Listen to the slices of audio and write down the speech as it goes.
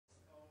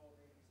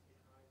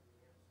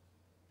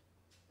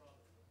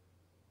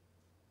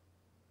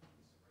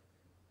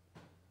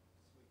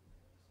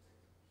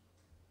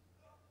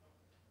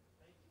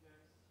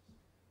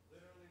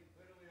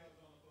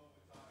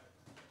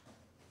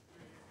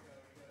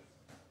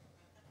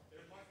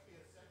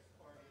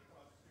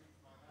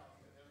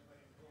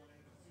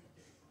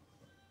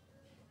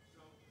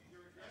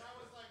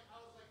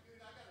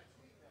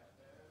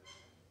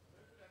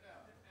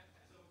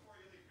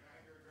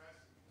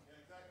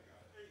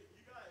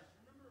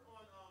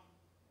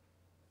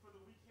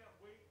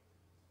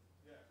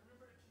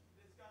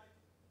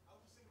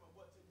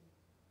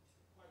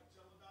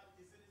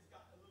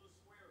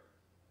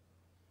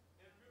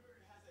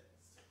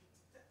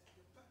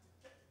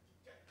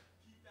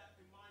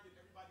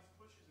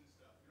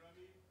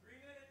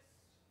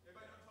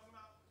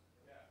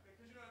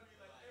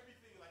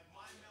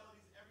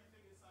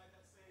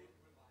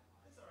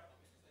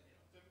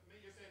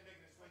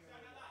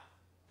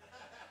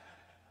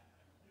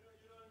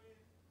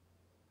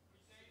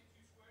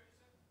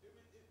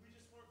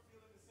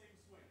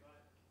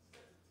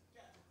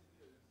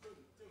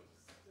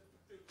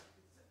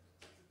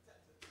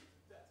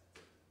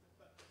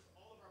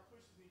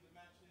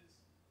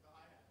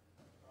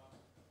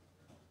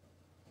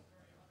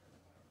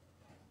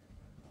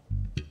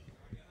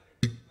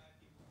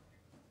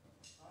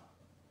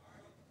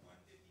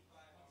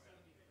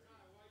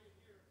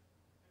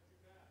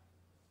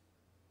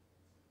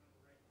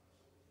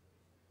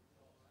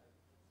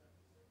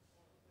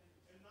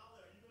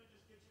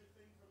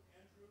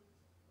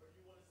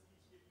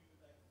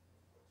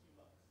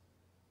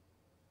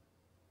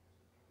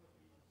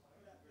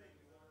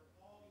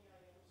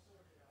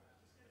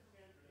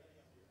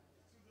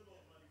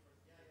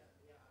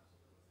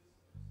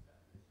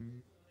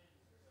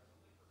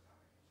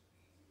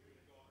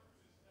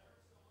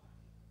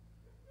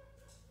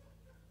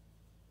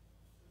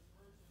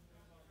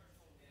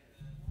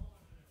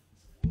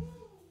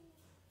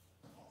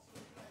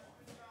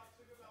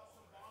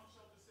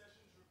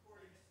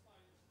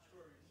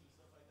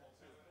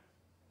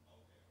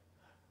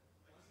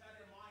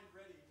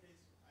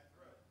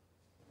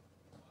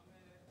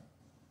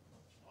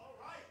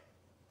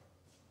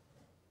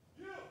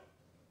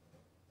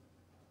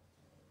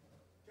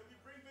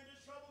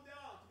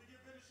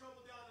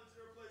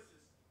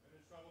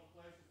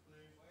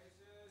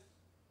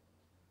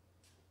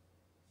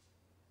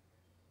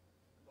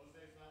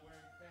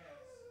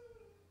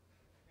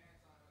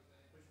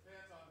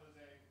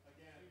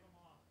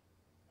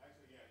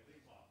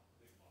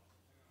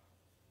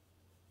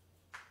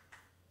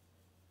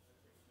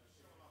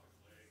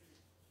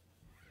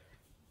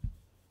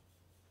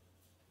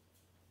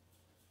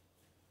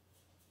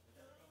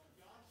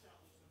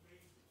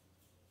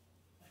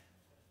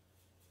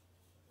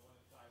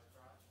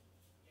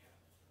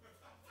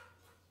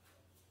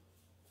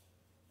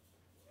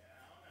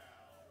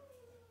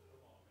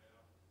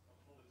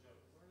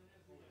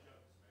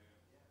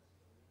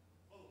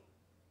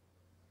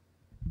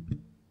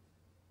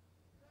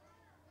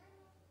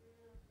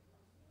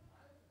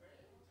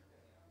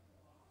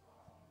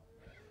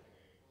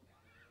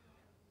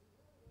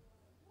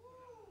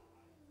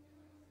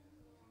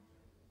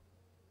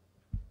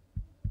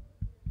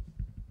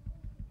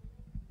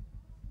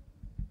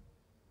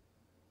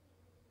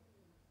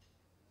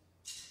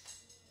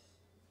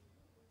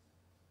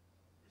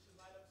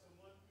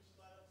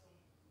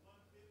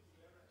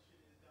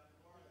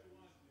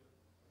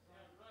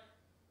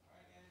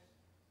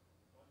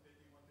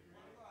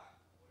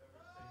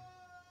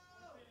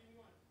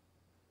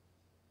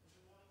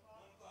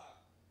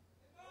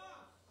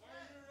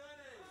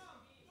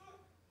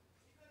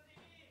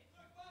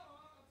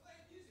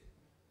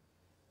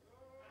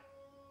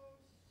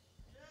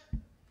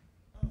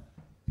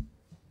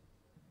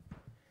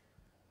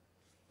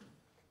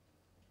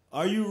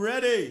Are you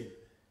ready?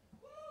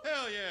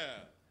 Hell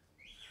yeah.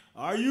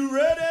 Are you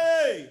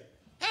ready?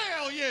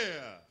 Hell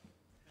yeah.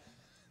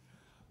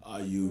 Are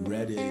you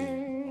ready?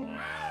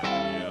 Yeah,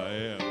 I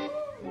am.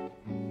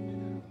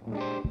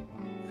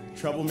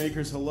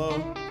 Troublemakers,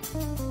 hello.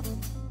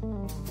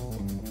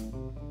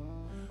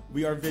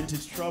 We are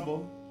Vintage Trouble.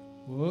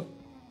 What?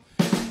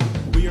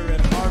 We are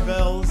at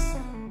Harvelle's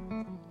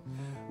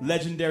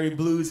legendary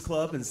blues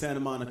club in Santa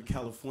Monica,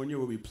 California,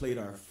 where we played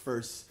our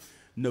first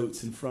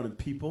notes in front of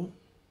people.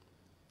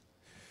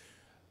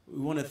 We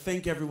want to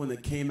thank everyone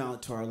that came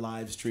out to our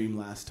live stream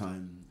last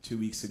time, 2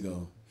 weeks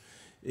ago.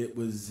 It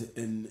was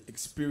an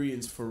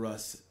experience for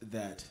us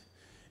that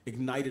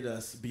ignited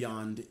us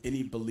beyond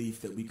any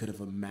belief that we could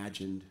have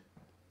imagined.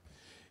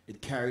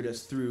 It carried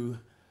us through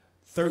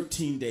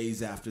 13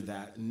 days after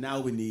that, and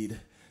now we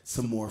need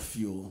some more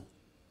fuel.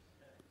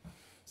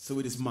 So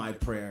it is my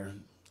prayer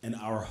and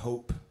our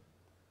hope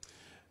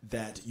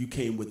that you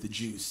came with the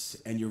juice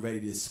and you're ready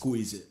to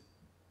squeeze it.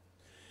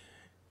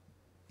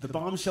 The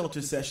Bomb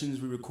Shelter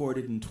sessions we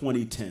recorded in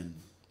 2010,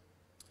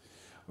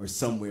 or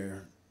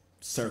somewhere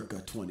circa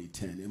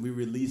 2010, and we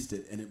released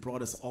it, and it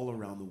brought us all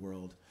around the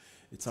world.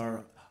 It's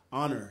our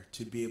honor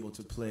to be able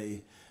to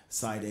play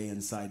side A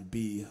and side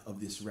B of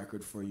this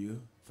record for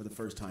you for the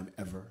first time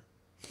ever.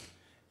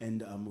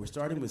 And we're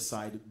starting with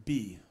side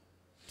B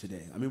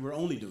today. I mean, we're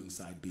only doing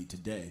side B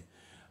today.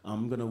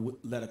 I'm gonna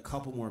let a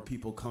couple more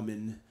people come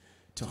in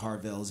to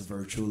Harvelle's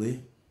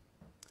virtually.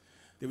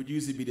 There would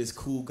usually be this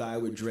cool guy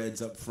with dreads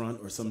up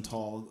front or some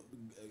tall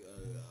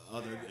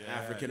other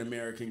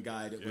African-American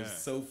guy that was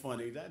so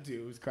funny. That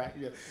dude was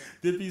cracking up.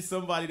 There'd be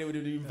somebody that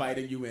would be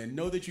inviting you in.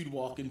 Know that you'd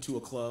walk into a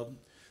club.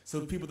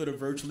 So people that are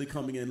virtually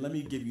coming in, let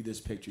me give you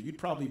this picture. You'd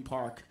probably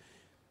park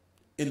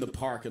in the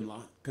parking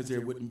lot because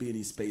there wouldn't be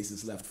any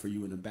spaces left for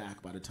you in the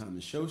back by the time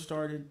the show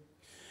started.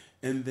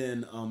 And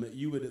then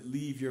you would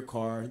leave your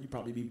car. You'd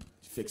probably be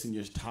fixing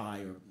your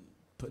tie or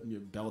putting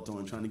your belt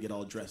on, trying to get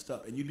all dressed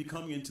up. And you'd be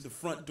coming into the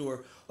front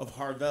door of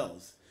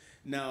Harvelle's.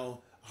 Now,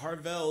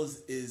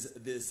 Harvelle's is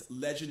this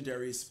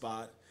legendary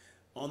spot.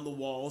 On the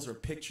walls are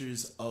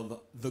pictures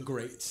of the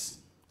greats.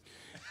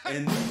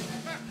 And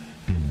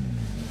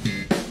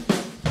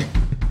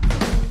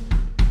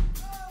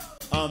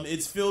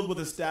it's filled with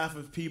a staff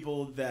of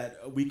people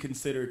that we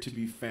consider to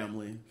be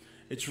family.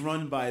 It's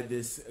run by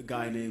this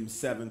guy named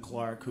Seven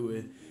Clark,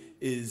 who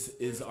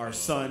is our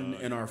son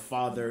and our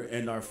father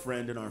and our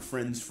friend and our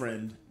friend's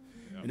friend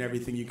and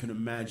everything you can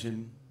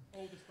imagine.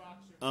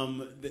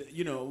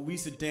 You know, we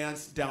used to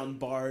dance down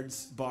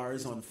bars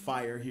on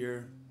fire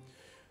here.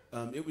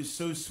 It was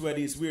so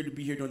sweaty. It's weird to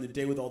be here during the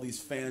day with all these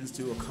fans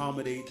to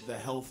accommodate the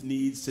health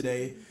needs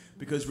today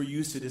because we're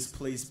used to this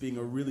place being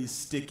a really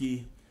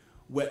sticky,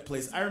 wet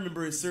place. I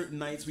remember at certain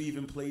nights we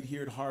even played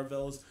here at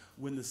Harvelle's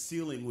when the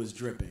ceiling was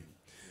dripping.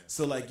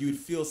 So like you would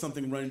feel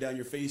something running down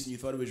your face and you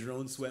thought it was your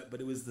own sweat,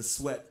 but it was the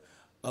sweat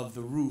of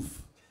the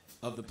roof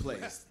of the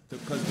place.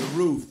 Because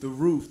the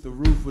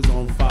roof was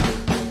on fire.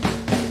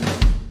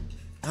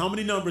 How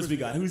many numbers we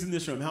got? Who's in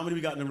this room? How many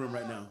we got in the room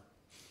right now?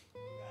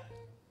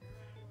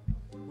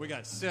 We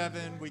got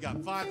 7. We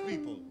got 5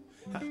 people.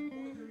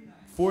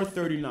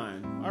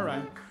 4:39. All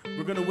right.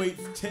 We're going to wait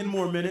 10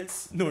 more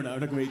minutes. No, we're not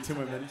going to wait 10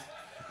 more minutes.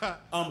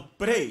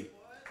 But hey,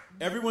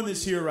 everyone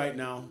that's here right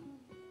now,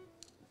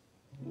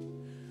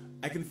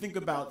 I can think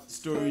about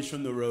stories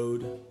from the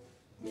road.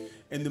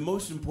 And the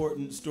most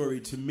important story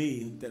to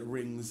me that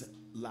rings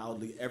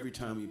loudly every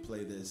time we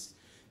play this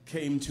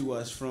came to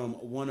us from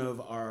one of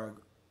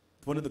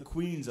the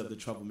queens of the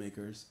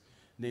Troublemakers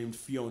named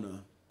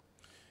Fiona.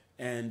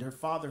 And her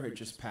father had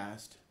just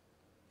passed.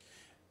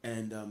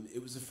 And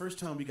it was the first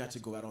time we got to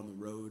go out on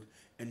the road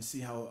and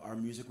see how our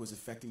music was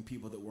affecting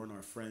people that weren't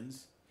our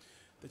friends.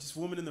 That this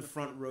woman in the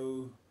front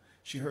row,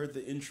 she heard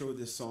the intro of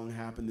this song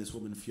happen, this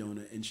woman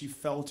Fiona, and she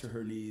fell to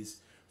her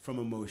knees from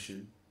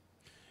emotion.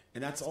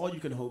 And that's all you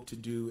can hope to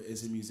do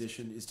as a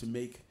musician, is to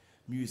make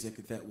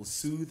music that will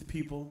soothe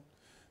people,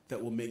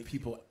 that will make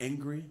people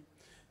angry,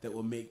 that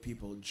will make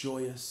people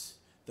joyous,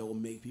 that will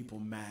make people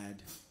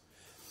mad,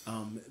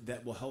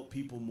 that will help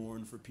people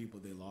mourn for people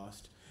they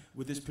lost.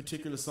 With this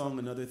particular song,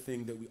 another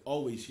thing that we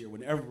always hear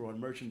whenever we're on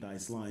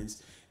merchandise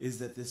lines is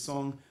that this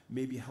song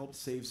maybe helped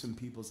save some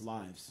people's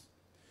lives.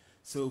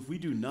 So if we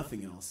do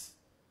nothing else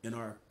in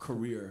our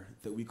career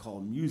that we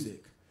call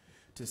music,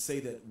 to say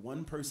that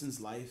one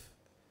person's life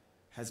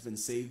has been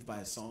saved by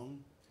a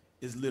song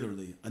is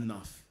literally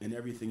enough, and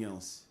everything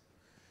else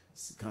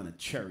is kind of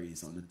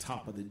cherries on the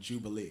top of the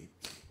jubilee.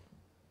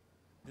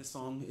 This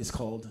song is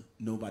called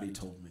Nobody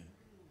Told Me.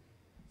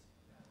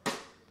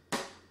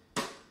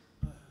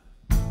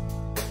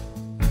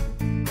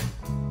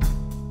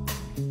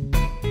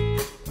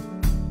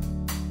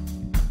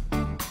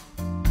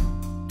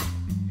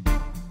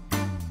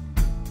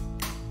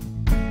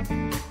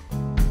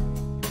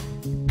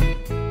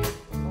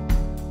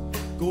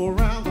 Go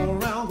around, go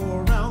around, go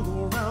around,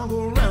 go around,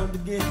 go around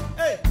again.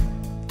 Hey!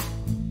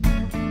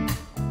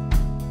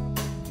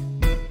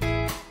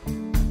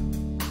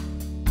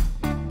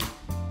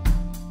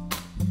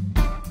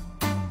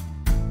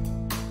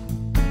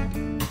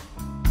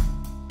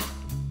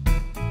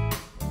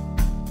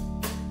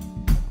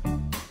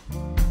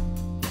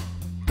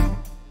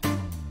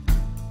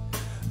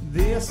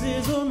 This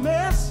is a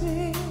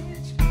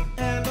message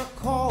and a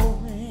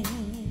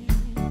calling.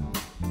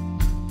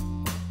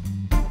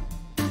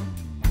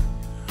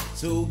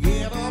 So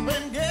get up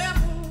and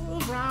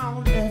gather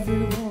around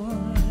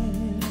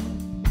everyone.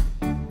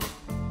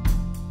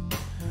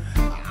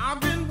 I've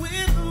been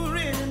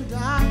withering and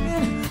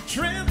dying,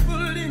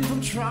 trembling from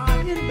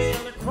trying,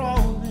 barely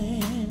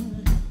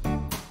crawling.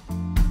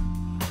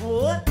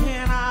 What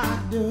can I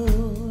do?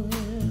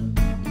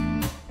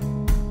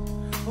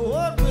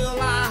 What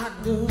will I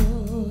do?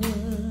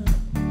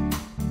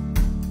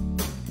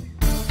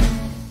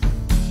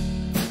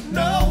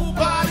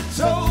 Nobody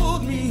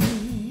told me.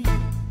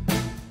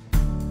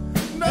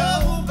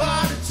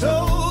 Nobody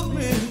told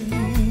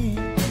me.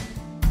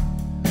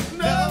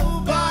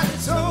 Nobody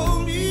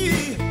told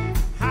me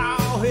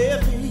how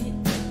heavy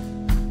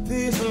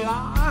this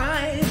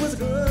life was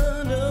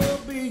gonna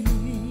be.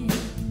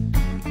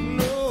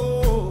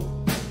 No.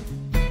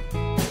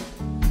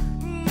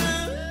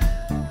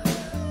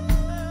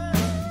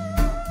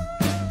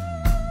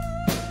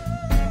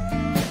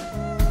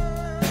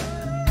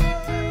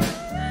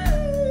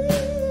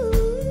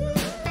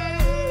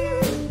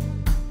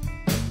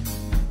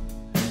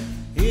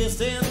 Is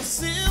there a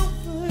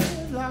silver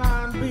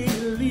line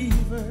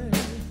believer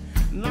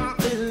not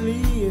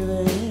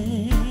believing?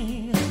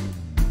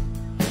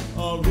 A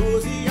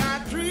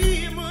rosy-eyed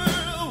dreamer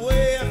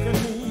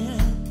awakening?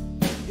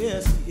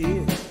 Yes, he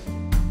is.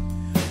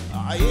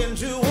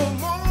 Into a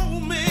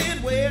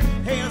moment where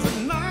hands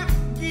are not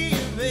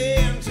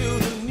giving to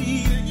the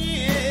need.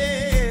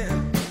 Yeah.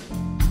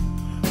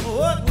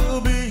 What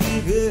will be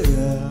good?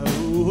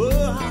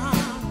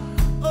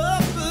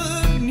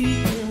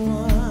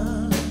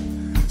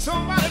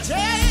 Somebody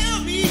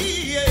tell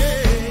me,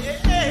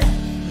 yeah.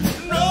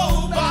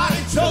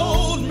 Nobody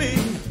told me.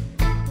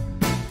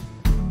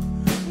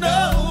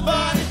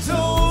 Nobody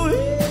told me.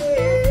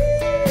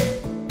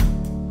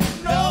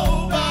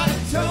 Nobody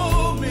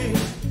told me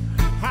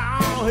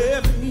how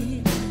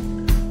heavy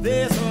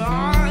this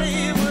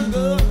life was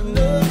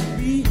gonna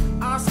be.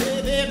 I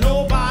said that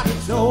nobody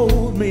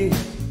told me.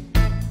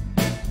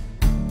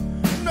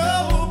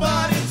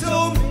 Nobody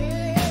told me.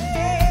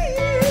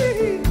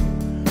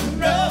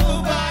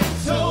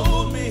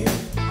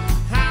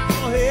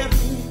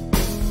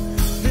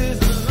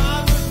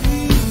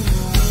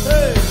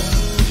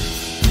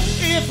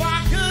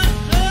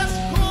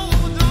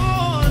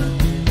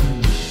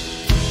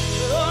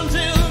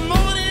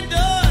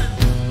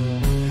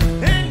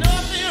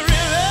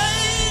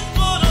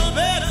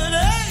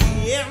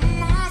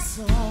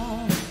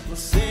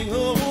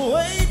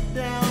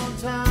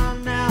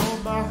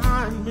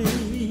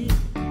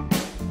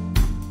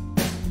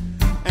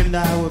 And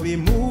I will be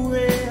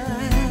moving,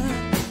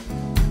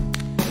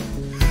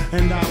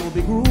 and I will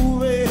be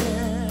grooving.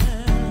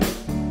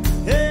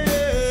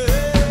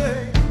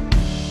 Hey,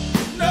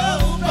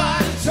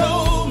 nobody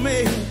told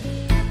me.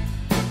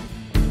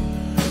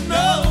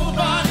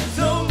 Nobody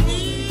told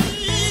me.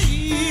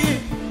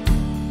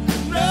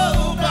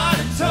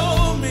 Nobody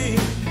told me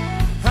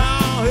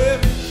how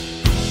heavy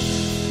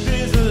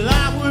this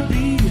life would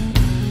be.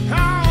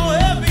 How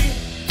heavy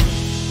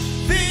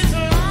this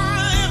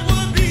life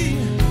would be.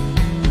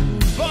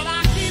 But I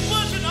keep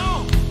pushing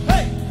on.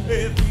 Hey,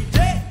 every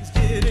day it's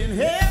getting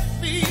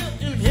heavier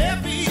and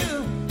heavier.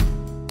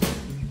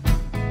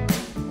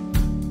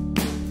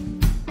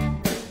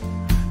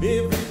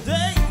 Every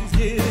day it's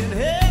getting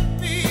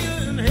heavier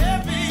and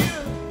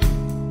heavier.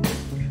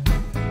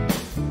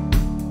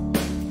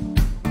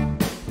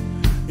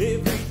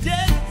 Every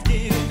day it's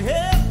getting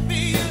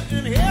heavier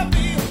and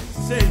heavier.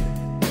 Say,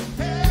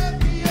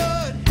 heavier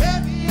and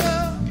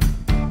heavier.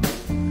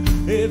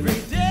 Every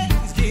day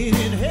it's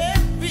getting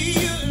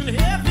heavier and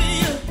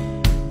heavier.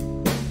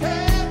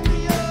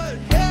 Heavier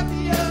and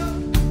heavier.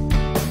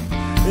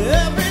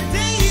 Every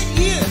day it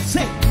is.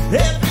 Say,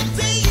 every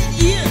day it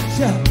is.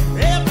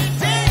 Every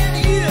day it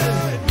is.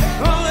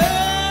 Oh,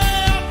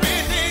 every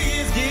day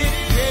is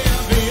getting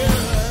heavier.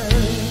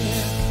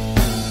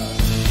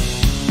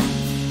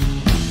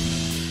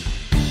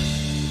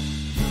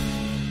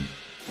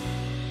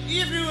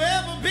 If you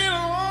ever been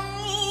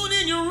alone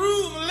in your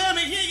room, let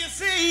me hear you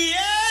say, yeah,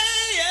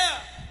 yeah.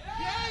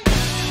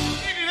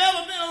 If you've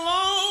ever been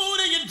alone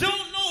and you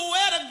don't know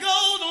where to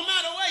go, no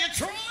matter where you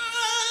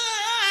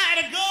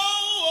try to go,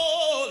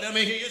 let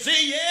me hear you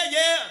say, yeah,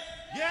 yeah.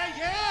 Yeah,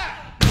 yeah.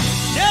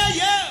 Yeah,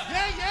 yeah.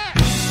 Yeah, yeah.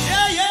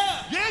 Yeah, yeah.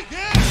 Yeah,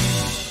 yeah.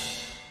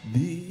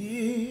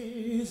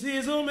 This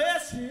is a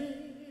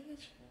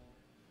message.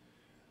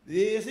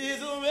 This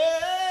is a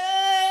message.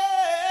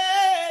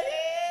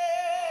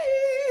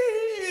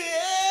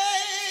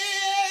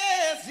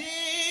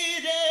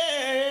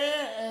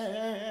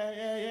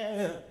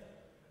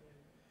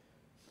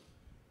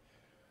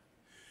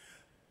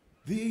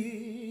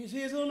 This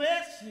is a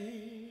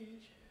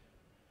message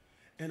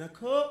and a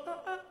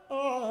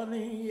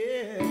calling,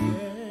 yeah.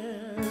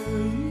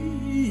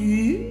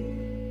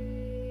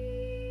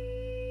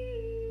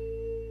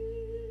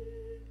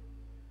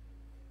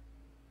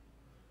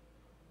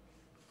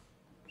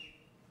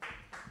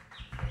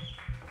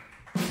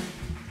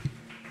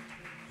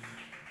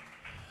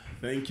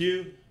 Thank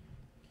you.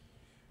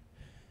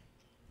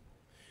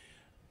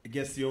 I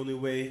guess the only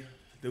way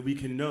that we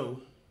can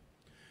know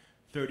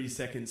 30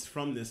 seconds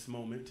from this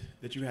moment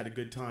that you had a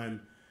good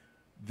time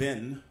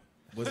then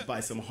was by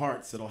some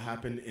hearts that'll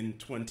happen in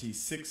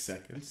 26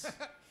 seconds.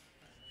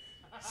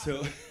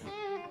 So,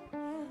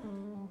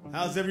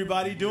 how's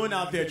everybody doing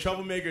out there?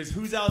 Troublemakers,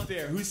 who's out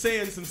there? Who's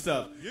saying some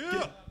stuff?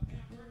 Yeah.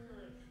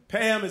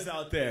 Pam is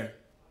out there.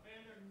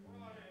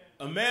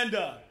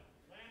 Amanda.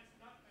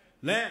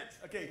 Lance.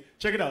 Okay,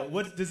 check it out.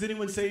 What does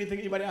anyone say anything?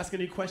 Anybody ask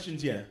any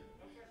questions yet?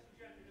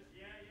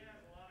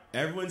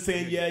 Everyone's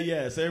saying yeah,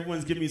 yeah. So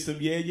everyone's giving me some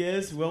yeah,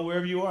 yes. Well,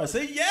 wherever you are,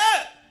 say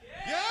yeah.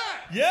 Yeah.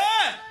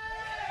 Yeah.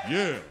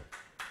 Yeah.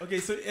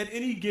 Okay, so at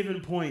any given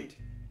point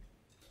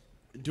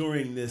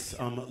during this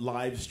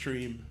live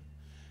stream,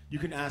 you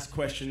can ask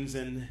questions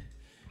and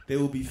they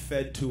will be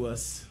fed to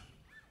us.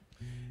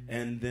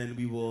 And then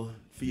we will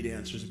feed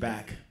answers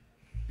back,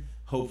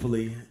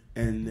 hopefully,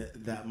 and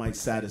that might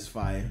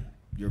satisfy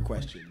your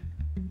question.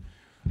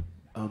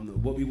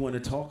 What we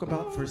want to talk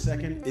about for a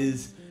second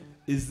is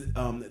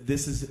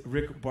this is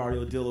Rick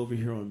Barrio Dill over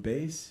here on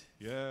bass.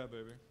 Yeah,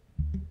 baby.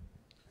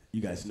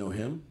 You guys know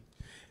him.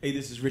 Hey,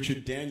 this is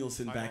Richard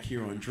Danielson back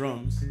here on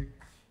drums.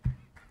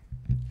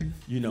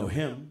 You know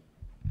him.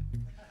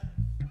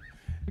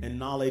 And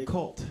Nale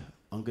Colt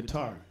on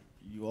guitar.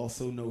 You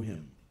also know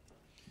him.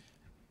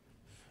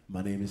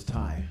 My name is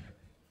Ty.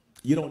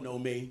 You don't know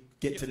me.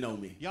 Get to know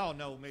me. Y'all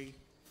know me.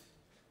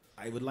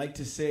 I would like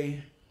to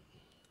say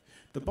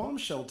the Bomb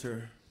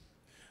Shelter,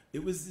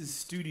 it was this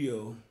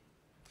studio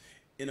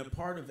in a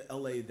part of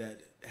LA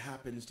that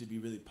happens to be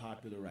really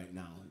popular right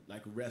now,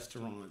 like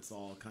restaurants,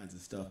 all kinds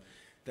of stuff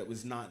that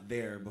was not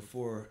there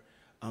before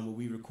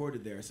we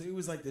recorded there. So it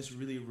was like this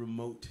really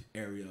remote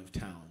area of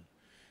town.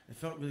 It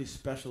felt really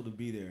special to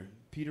be there.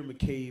 Peter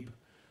McCabe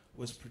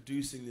was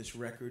producing this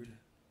record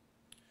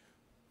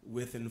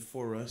with and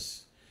for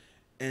us.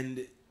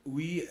 And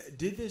we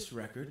did this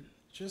record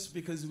just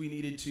because we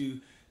needed to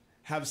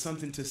have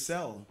something to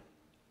sell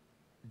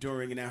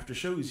during and after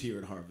shows here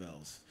at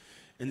Harvelle's.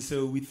 And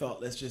so we thought,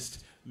 let's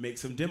just make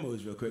some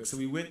demos real quick. So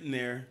we went in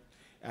there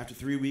after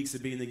 3 weeks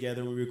of being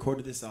together, and we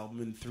recorded this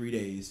album in 3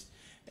 days.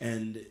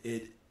 And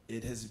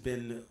it has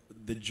been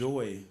the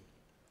joy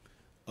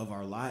of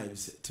our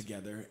lives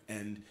together.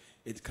 And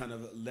it kind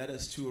of led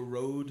us to a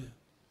road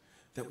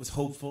that was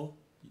hopeful.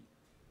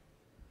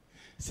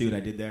 See what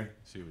I did there?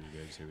 See what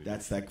you did.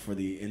 That's like for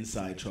the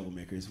inside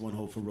troublemakers, one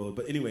hopeful road.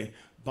 But anyway,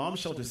 Bomb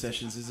Shelter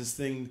Sessions is this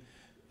thing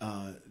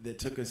that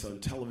took us on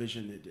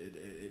television.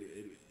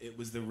 It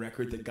was the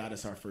record that got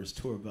us our first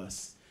tour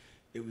bus.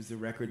 It was the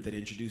record that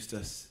introduced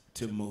us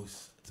to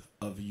most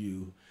of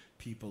you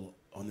people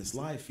on this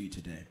live feed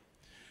today.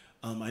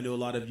 I know a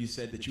lot of you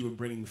said that you were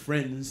bringing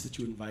friends, that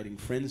you were inviting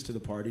friends to the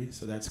party,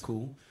 so that's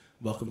cool.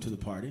 Welcome to the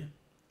party.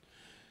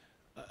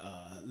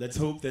 Let's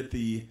hope that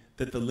the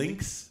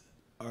links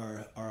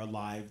are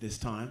alive this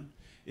time.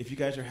 If you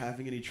guys are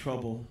having any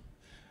trouble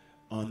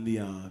on the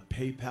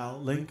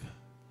PayPal link,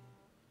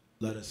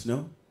 let us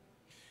know.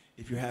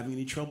 If you're having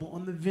any trouble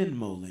on the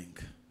Venmo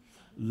link,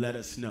 let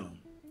us know.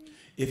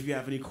 If you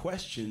have any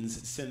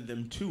questions, send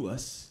them to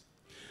us.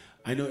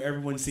 I know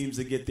everyone seems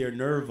to get their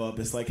nerve up.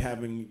 It's like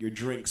having your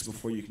drinks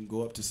before you can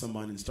go up to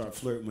someone and start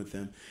flirting with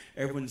them.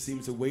 Everyone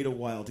seems to wait a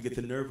while to get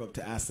the nerve up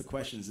to ask the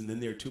questions, and then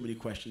there are too many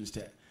questions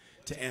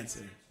to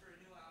answer.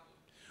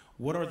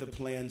 What are the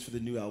plans for the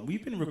new album?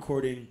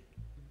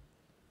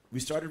 We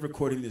started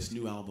recording this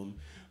new album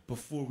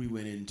before we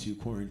went into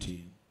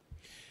quarantine.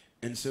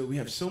 And so we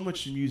have so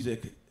much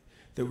music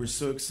that we're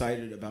so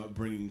excited about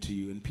bringing to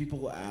you. And people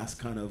will ask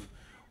kind of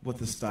what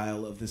the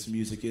style of this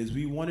music is.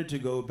 We wanted to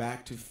go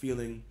back to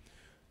feeling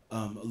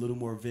a little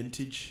more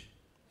vintage.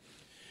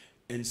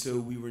 And so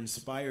we were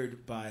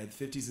inspired by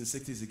the 50s and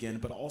 60s again,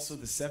 but also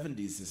the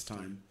 70s this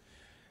time.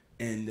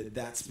 And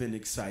that's been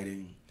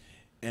exciting.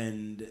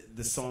 And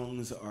the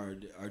songs are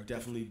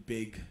definitely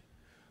big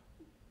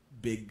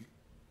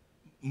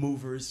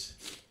movers,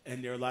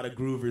 and there are a lot of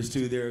groovers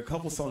too. There are a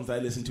couple songs I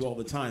listen to all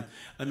the time.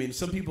 I mean,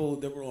 some people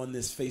that were on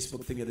this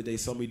Facebook thing the other day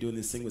saw me doing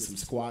this thing with some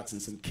squats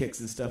and some kicks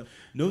and stuff.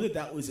 Know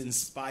that was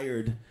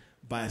inspired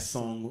by a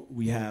song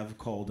we have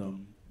called,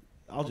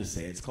 I'll just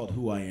say it, it's called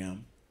Who I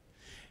Am.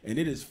 And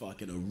it is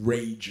fucking a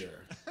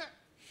rager.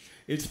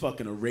 It's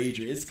fucking a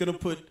rager. It's gonna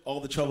put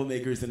all the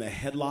troublemakers in a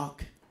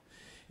headlock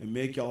and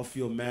make y'all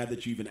feel mad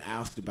that you even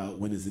asked about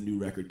when does the new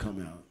record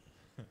come out.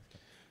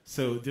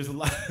 So there's a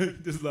lot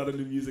of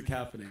new music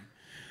happening.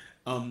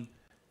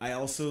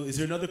 Is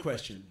there another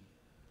question?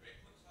 Rick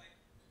looks like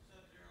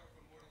Sub-Zero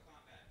from Mortal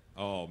Kombat.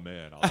 Oh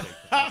man,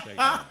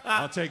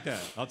 I'll take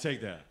that.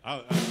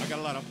 I got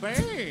a lot of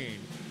pain.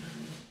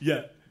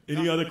 Yeah.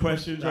 Any other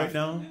questions right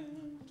now?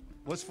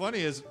 What's funny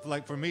is,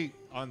 like, for me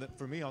on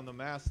the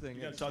mask thing.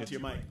 You gotta talk to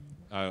your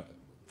mic.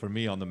 For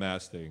me on the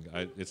mask thing,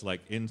 it's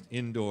like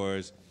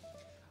indoors.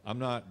 I'm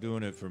not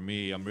doing it for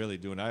me. I'm really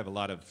doing. I have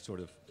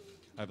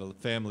a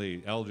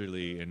family,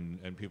 elderly,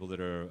 and people that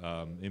are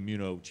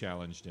immuno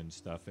challenged and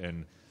stuff,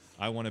 and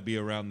I want to be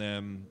around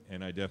them,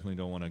 and I definitely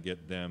don't want to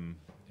get them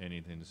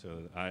anything.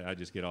 So I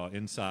just get all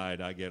inside.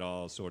 I get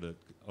all sort of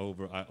I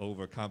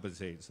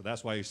overcompensate. So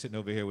that's why you're sitting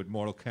over here with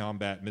Mortal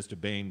Kombat, Mr.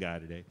 Bane guy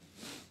today.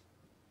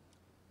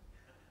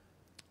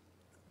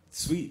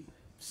 Sweet.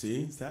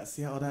 See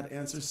how that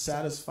answer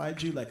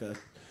satisfied you like a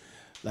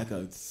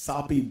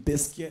soppy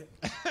biscuit.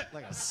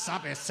 Like a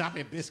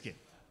soppy biscuit.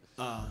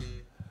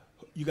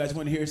 You guys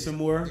want to hear some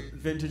more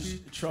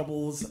Vintage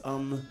Troubles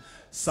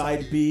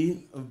side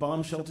B of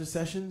Bomb Shelter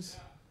Sessions?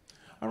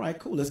 All right,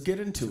 cool. Let's get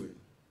into it.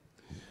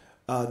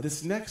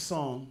 This next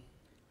song,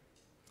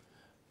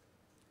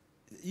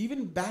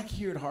 even back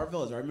here at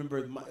Harvelle, I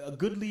remember a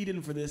good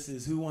lead-in for this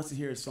is Who Wants to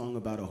Hear a Song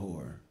About a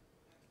Whore?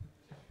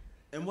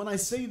 And when I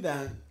say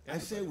that, I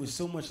say it with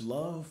so much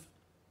love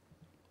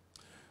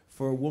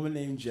for a woman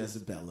named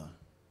Jezebella.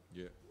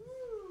 Yeah.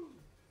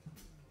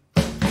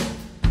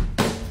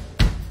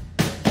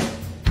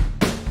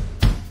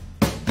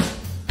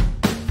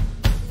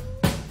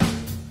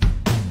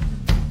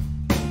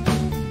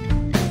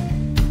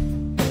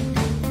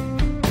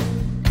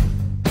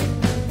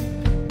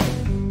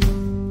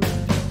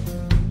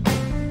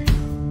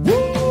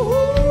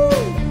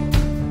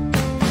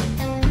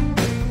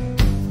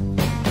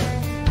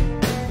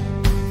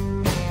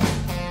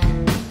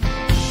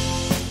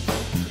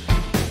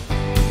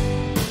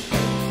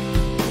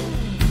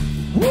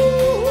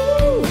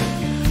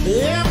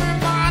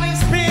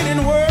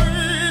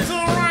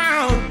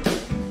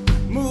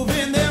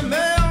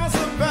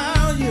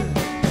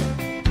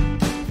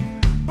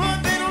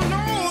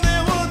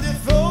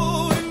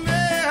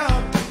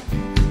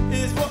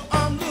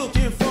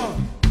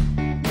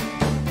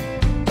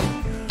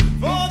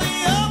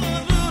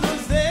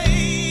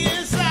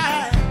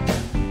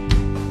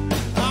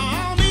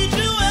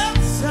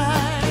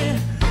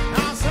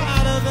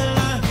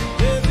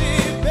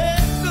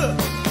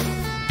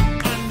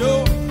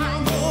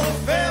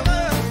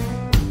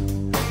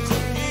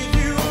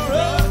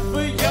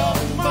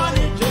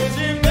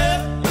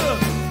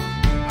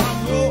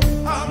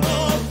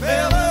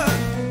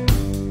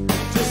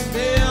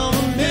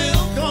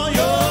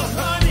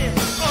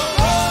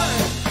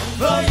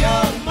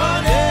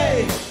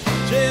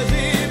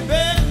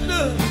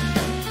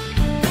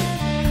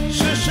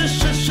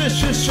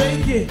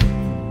 Shake it.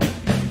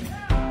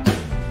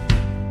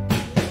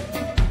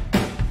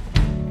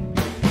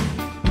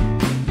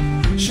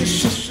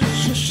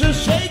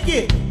 Shake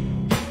it.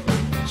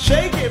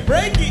 Shake it,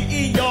 break it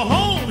in your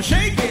home.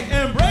 Shake it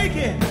and break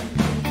it.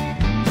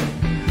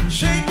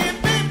 Shake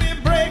it, baby,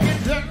 break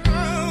it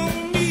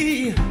down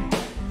me.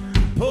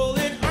 Pull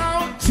it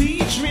out,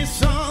 teach me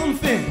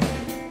something.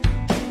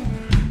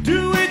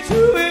 Do it,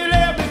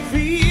 let me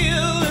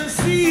feel and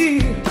see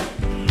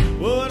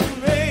what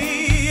I'm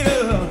made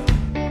of.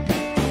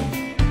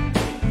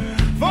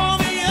 For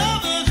the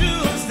others,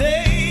 you'll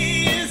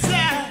stay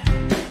inside.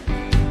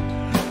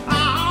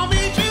 I'll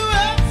meet you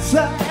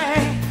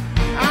outside,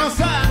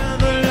 outside of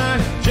the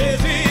line.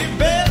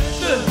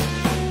 Jezebella,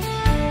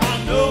 I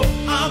know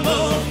I'm a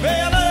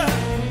fella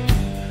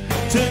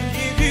to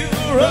give you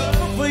up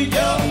for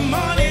your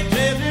money.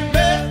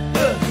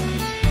 Jezebella,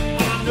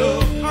 I know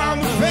I'm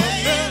a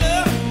fella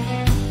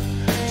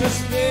to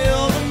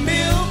spill the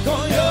milk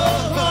on your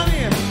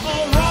honey.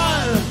 All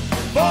right,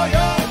 for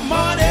your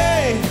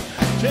money.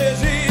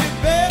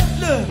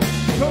 Jezebella,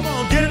 come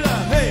on, get it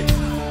up, hey.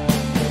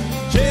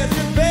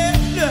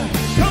 Jezebella,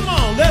 come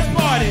on, let's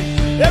party.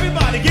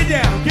 Everybody, get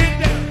down, get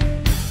down.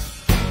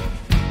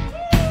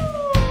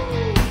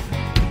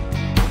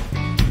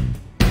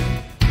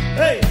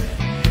 Hey,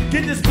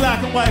 get this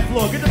black and white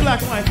floor, get the black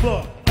and white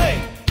floor.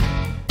 Hey.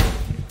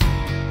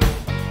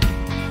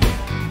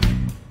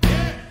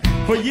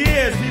 For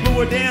years, people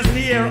were dancing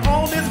here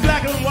on this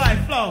black and white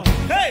floor.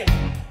 Hey.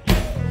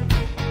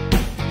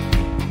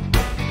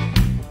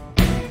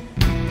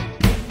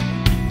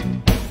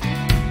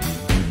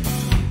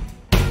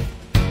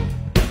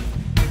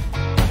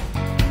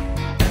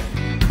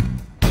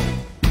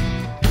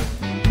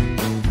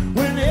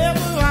 Whenever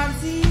I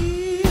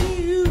see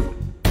you,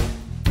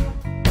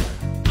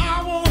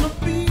 I wanna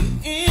be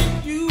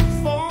in you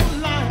for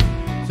life.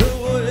 So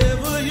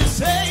whatever you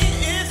say,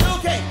 it's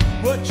okay.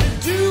 What you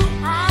do,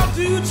 I'll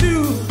do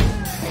too.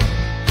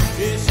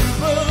 It's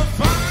super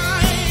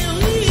fine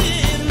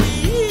with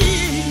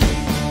me.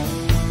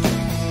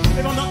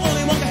 If I'm the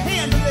only one to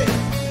handle it,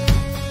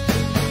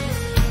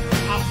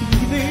 I'll be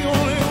the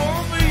only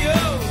one for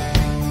you.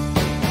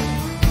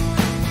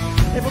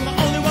 If I'm the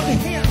only one to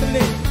handle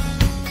it,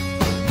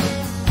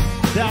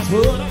 that's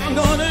what I'm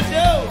gonna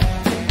do.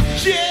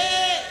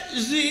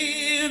 Jezebella,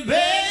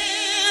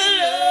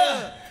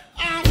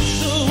 I'm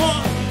the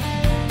one.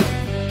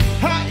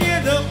 I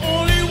am the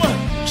only one.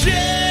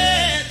 Jezebella,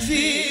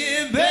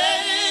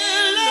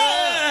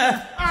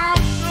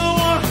 I'm the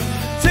one.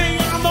 Say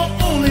I'm the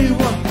only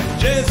one.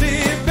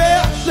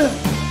 Jezebella,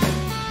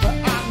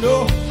 I know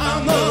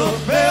I'm the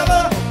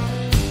fella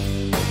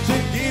to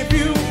give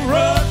you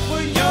run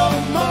for your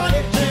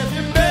money.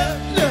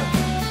 Jezebella,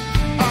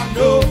 I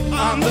know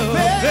I'm the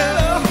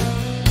fella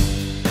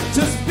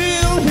to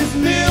spill his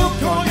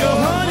milk on your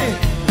honey.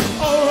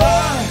 All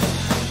right,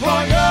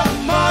 for your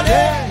money.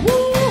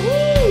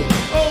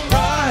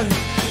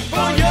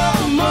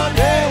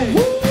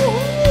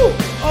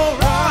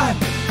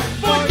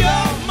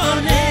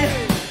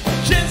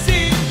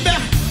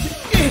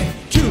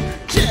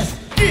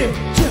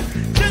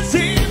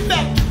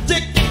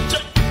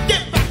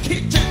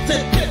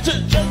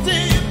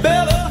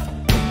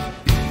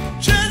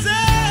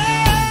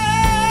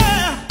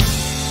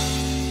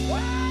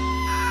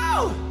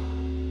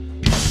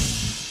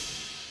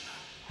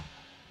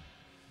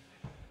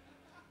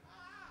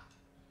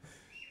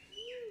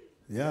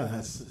 Yeah,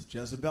 that's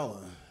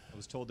Jezebella. I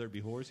was told there'd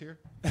be whores here.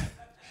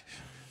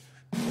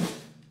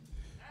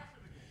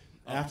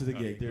 After the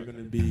gig, there are going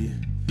to be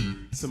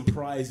some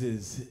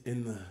prizes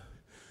in the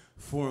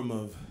form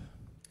of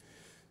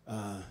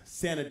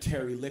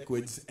sanitary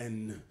liquids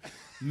and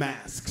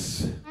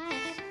masks.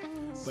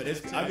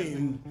 But I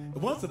mean,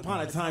 once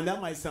upon a time,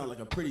 that might sound like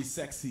a pretty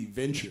sexy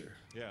venture.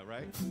 Yeah,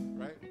 right.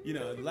 Right. You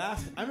know,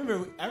 I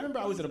remember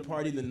I was at a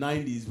party in the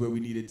 '90s where we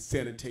needed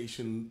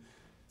sanitary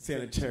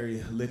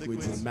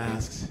liquids and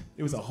masks.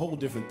 It was a whole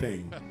different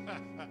thing.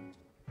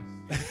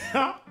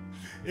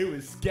 It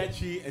was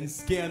sketchy and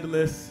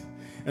scandalous,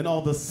 and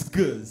all the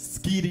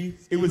skeety.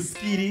 It was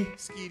skeety.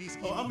 Skeety.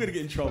 Oh, I'm gonna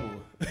get in trouble.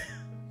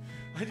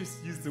 I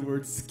just used the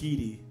word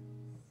skeety.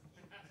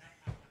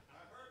 I've heard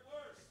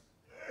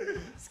worse.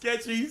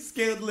 Sketchy,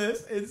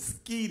 scandalous, and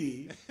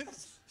skeety.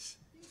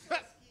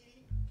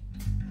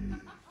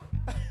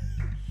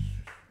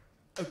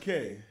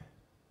 Okay.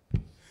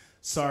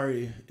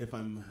 Sorry if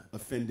I'm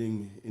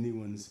offending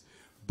anyone's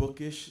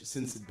bookish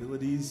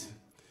sensibilities.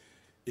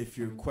 If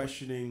you're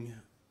questioning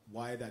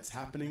why that's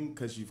happening,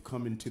 because you've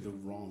come into the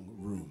wrong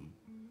room.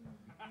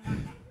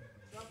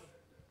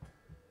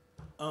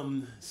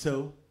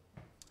 So,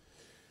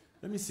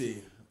 let me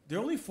see. There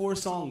are only 4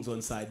 songs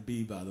on side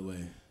B, by the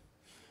way.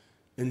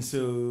 And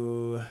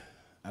so,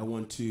 I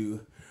want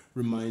to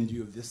remind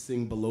you of this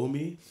thing below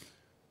me.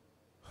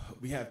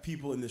 We have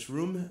people in this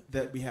room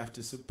that we have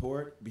to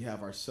support. We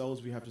have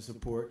ourselves we have to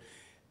support.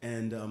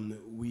 And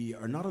we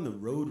are not on the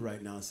road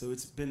right now, so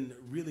it's been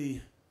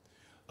really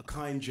a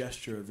kind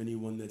gesture of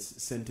anyone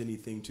that's sent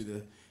anything to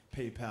the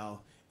PayPal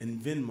and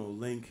Venmo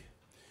link.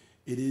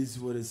 It is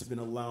what has been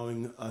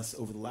allowing us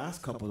over the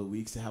last couple of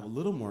weeks to have a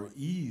little more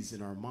ease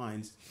in our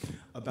minds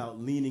about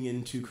leaning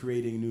into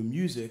creating new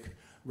music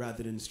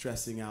rather than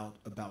stressing out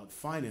about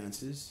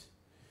finances.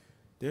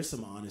 There's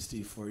some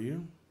honesty for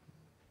you.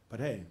 But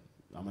hey,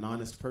 I'm an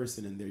honest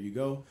person, and there you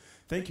go.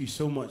 Thank you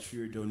so much for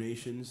your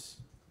donations.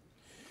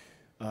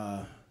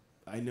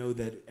 I know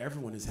that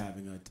everyone is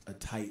having a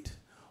tight,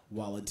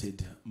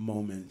 walleted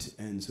moment,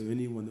 and so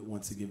anyone that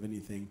wants to give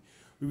anything,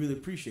 we really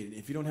appreciate it.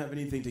 If you don't have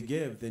anything to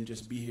give, then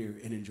just be here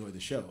and enjoy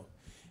the show,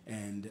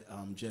 and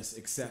just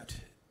accept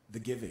the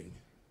giving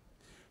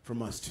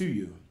from us to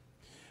you.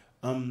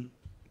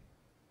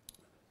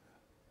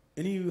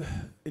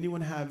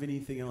 Anyone have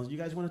anything else? You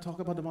guys want to talk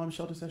about the bomb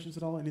shelter sessions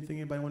at all? Anything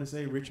anybody want to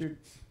say? Richard?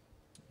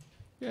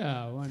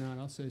 Yeah, why not?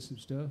 I'll say some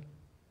stuff.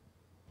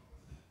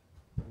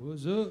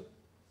 What's up?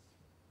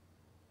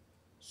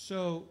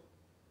 So,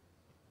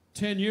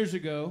 10 years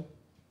ago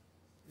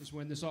is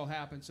when this all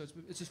happened. So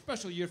it's a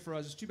special year for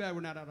us. It's too bad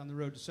we're not out on the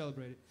road to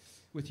celebrate it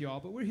with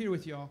y'all, but we're here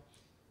with y'all.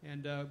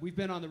 And we've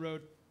been on the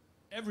road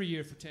every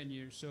year for 10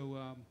 years.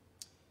 So,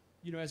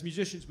 you know, as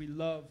musicians, we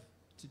love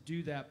to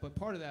do that. But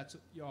part of that's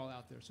y'all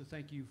out there. So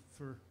thank you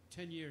for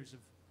 10 years of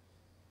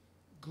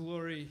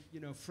glory, you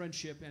know,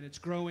 friendship. And it's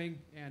growing.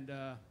 And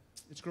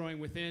it's growing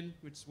within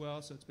as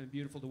well. So it's been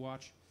beautiful to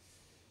watch.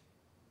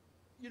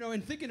 You know,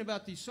 in thinking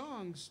about these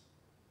songs,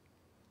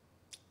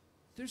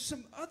 there's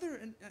some other,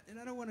 and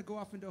I don't want to go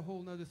off into a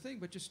whole other thing,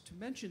 but just to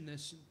mention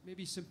this, and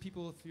maybe some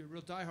people, if you're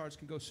real diehards,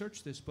 can go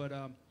search this, but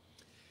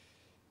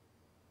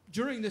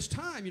during this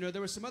time, you know,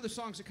 there were some other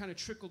songs that kind of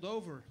trickled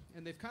over,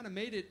 and they've kind of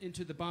made it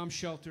into the bomb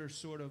shelter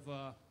sort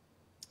of,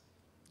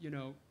 you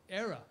know,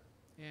 era,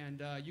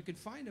 and you can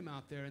find them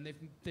out there, and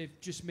they've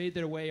just made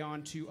their way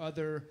onto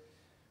other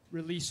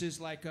releases,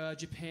 like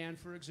Japan,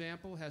 for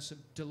example, has some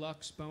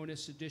deluxe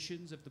bonus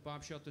editions of the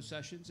Bomb Shelter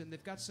Sessions, and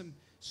they've got some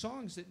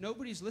songs that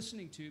nobody's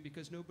listening to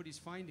because nobody's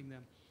finding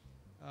them.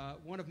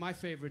 One of my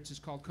favorites is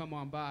called Come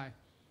On By.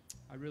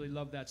 I really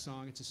love that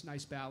song. It's a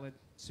nice ballad,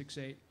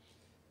 6/8.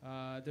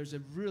 There's a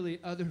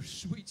really other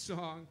sweet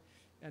song,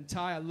 and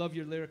Ty, I love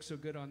your lyrics so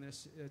good on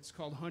this. It's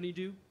called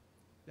Honeydew.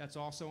 That's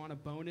also on a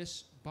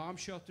bonus Bomb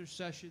Shelter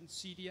Session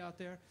CD out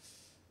there.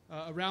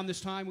 Around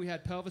this time, we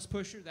had Pelvis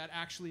Pusher. That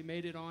actually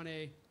made it on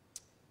a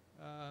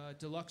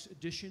deluxe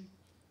edition.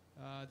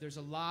 There's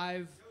a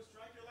live.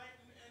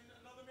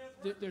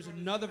 There's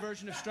another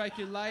version of Strike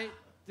Your Light.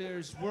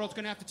 There's World's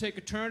Gonna Have to Take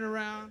a Turn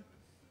Around.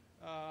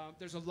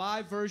 There's a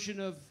live version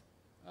of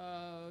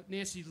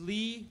Nancy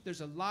Lee.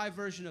 There's a live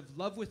version of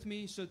Love With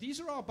Me. So these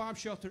are all Bomb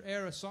Shelter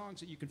era songs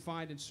that you can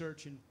find and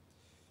search, and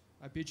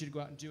I bid you to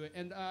go out and do it.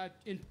 And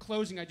in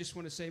closing, I just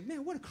want to say,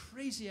 man, what a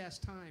crazy-ass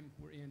time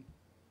we're in.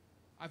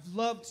 I've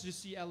loved to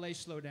see LA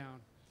slow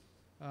down.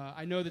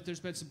 I know that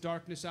there's been some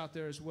darkness out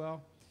there as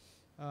well,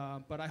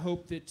 but I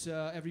hope that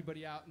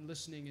everybody out and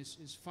listening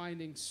is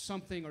finding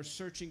something or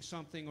searching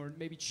something or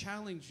maybe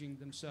challenging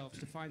themselves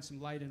to find some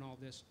light in all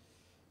this.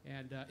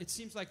 And it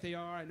seems like they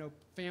are. I know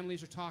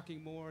families are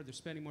talking more. They're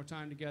spending more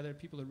time together.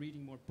 People are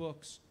reading more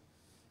books.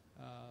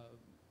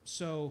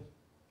 So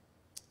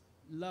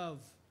love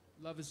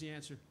is the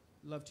answer.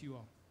 Love to you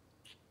all.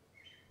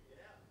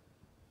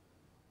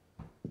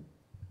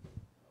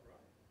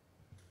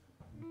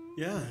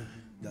 Yeah,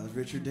 that was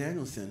Richard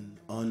Danielson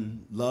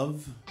on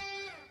Love,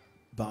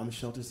 Bomb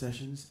Shelter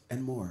Sessions,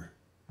 and more.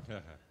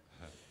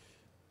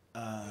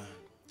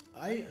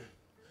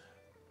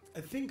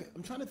 think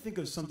I'm trying to think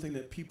of something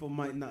that people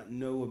might not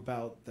know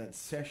about that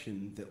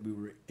session that we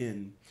were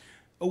in.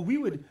 Oh,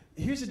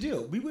 here's the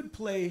deal. We would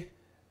play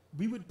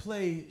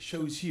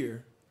shows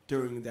here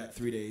during that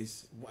 3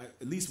 days,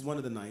 at least one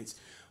of the nights.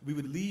 We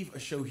would leave a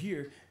show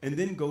here and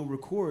then go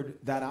record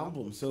that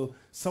album. So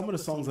some of the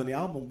songs on the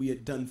album, we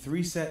had done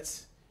 3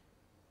 sets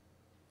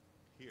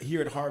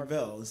here at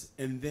Harvelle's,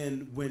 and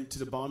then went to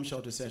the Bomb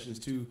Shelter sessions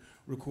to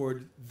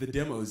record the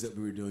demos that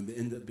we were doing that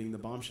ended up being the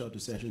Bomb Shelter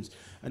sessions.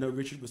 I know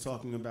Richard was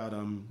talking about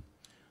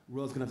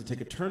Royal's gonna have to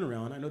take a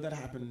turnaround. I know that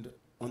happened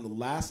on the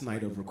last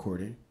night of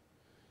recording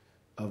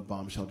of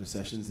Bomb Shelter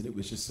sessions, and it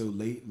was just so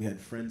late. We had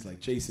friends like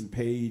Jason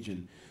Page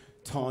and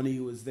Tawny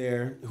was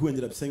there, who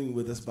ended up singing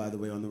with us, by the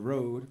way, on the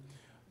road.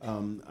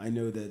 I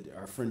know that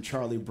our friend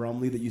Charlie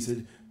Brumley that you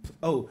said,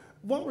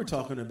 while we're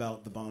talking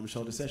about the Bomb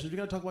Shelter sessions, we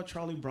got to talk about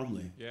Charlie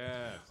Brumley.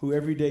 Yeah. Who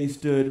every day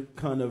stood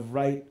kind of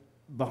right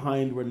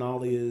behind where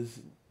Nolly's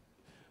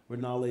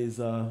white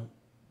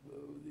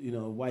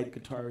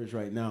guitar is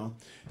right now.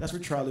 That's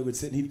where Charlie would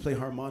sit, and he'd play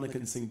harmonica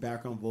and sing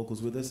background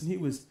vocals with us, and he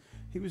was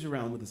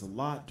around with us a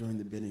lot during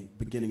the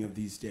beginning of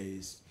these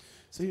days.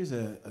 So here's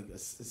a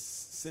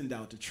send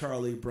out to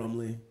Charlie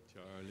Brumley.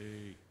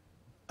 Charlie.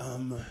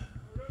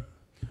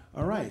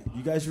 All right,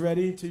 you guys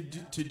ready to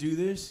do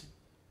this?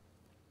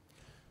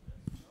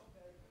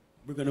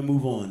 We're gonna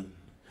move on.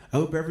 I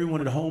hope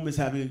everyone at home is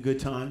having a good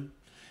time.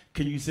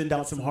 Can you send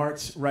out some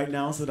hearts right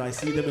now so that I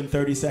see them in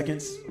 30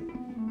 seconds?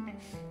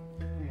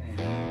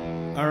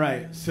 All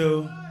right,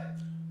 so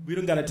we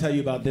don't gotta tell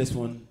you about this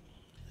one.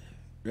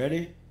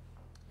 Ready?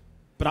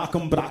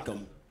 Brackum,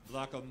 brackum.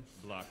 Blockum,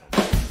 blockum.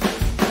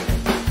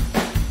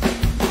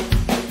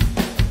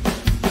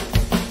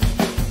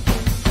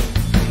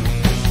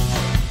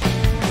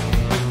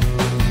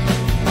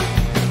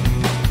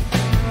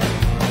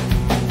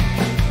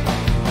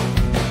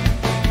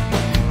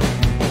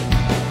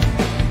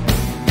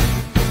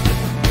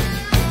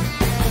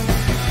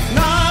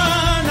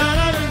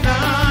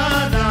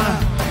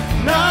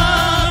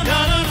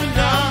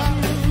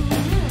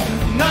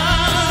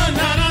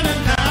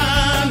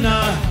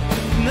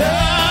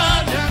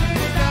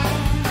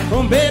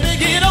 Baby,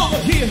 get over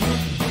here.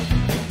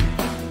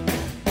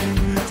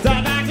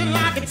 Start acting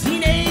like a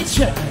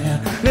teenager.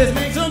 Let's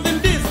make something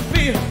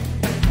disappear.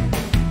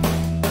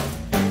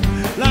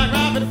 Like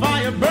rapid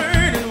fire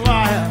burning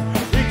wire.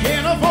 You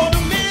can't afford to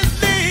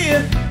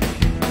mislead.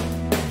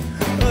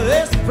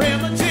 This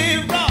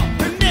primitive rock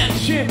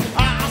connection.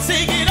 I'll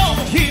say get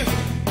over here.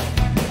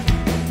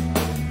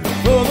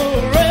 For the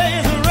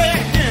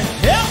resurrection,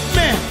 help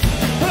me.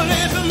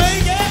 Let's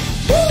make it.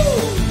 Woo!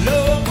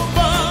 Love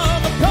above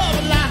the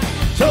cover line.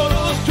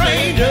 Total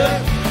stranger,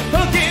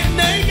 get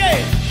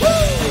naked.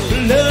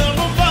 Woo! Love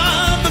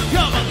above the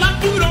cover,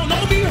 like you don't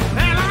know me and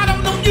I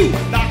don't know you.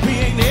 Like we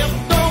ain't never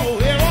know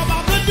what we're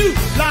about to do.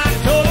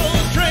 Like total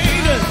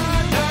strangers.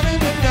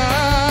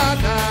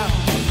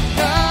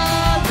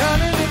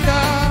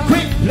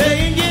 Quit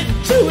playing, get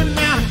to it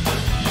now.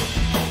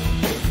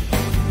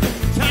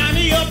 Tie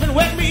me up and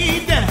wet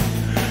me down.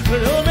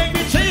 Don't make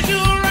me chase you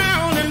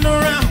around and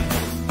around.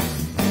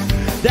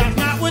 That's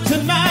not what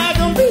tonight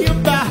gonna be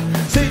about.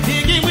 Say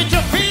dig it with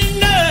your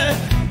finger.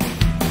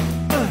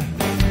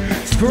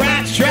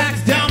 Scratch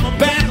tracks down my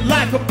back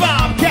like a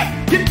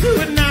bobcat. Get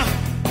to it now.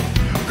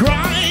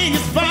 Crying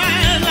is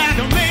fine like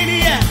a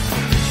maniac.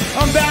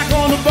 I'm back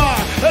on the bar.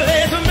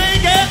 Let's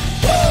make it.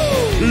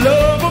 Woo!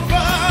 Love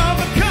above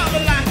the cover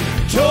line.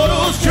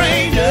 Total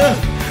stranger.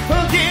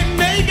 Get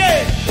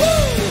naked. Woo!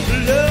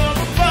 Love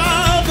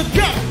above the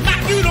cover.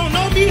 Like you don't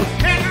know me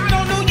and I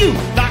don't know you.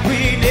 Like we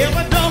ain't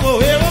never done what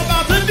we're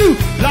about to do.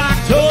 Like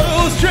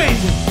total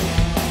strangers.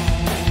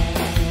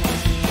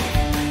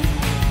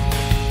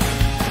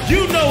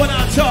 You know what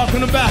I'm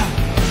talking about.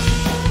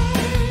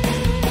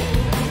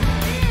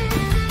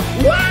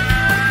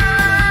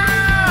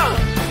 Wow!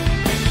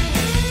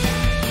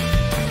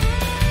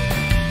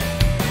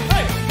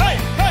 Hey, hey,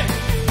 hey!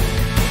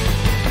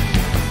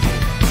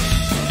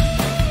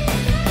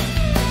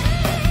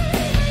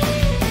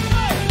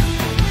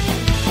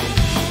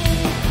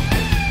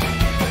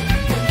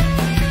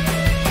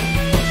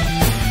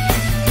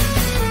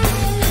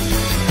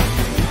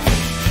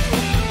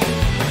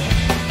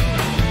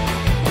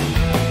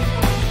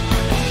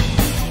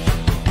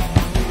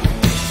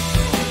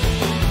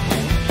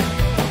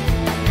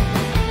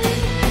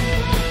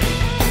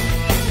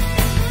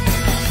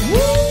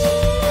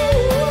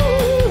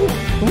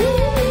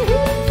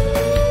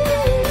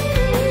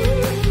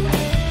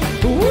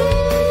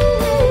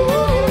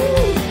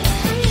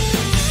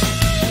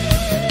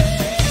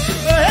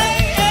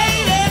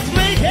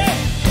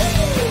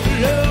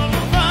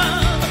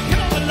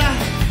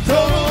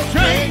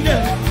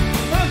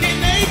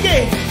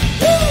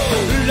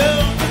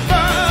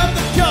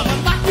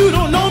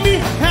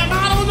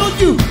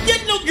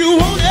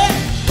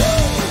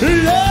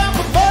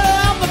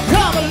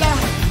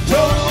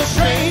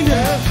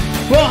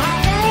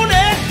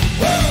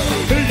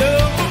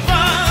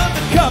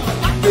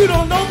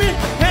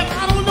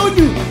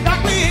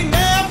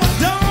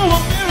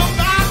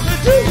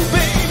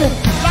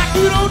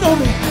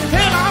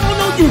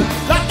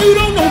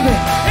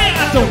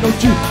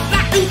 you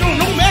like you don't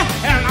know me,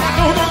 and I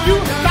don't know you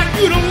like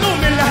you don't know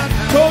me, like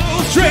total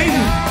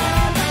stranger.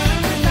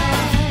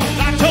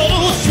 Like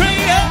total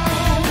stranger.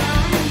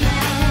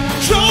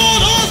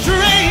 Total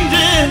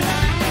stranger.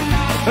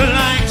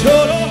 Like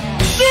total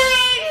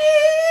strangers.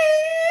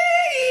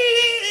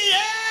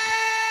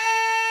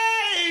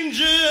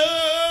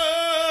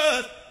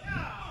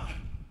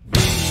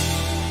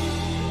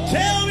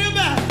 Tell me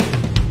about it.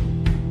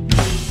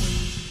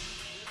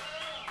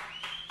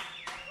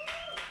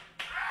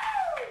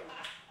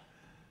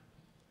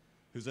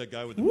 Who's that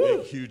guy with the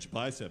big, huge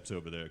biceps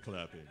over there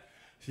clapping?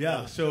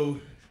 Yeah, so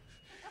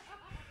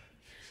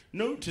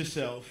note to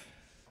self.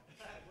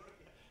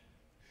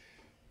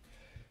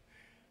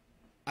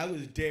 I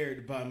was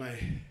dared by my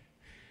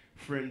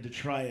friend to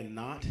try and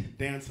not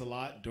dance a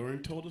lot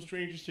during Total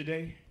Strangers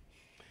today.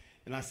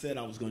 And I said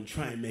I was going to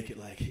try and make it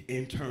like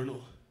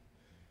internal.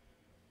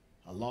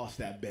 I lost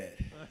that bet.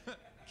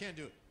 Can't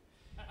do it.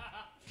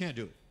 Can't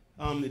do it.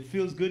 It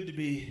feels good to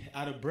be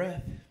out of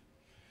breath.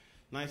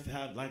 Nice to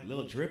have like a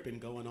little dripping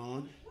going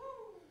on.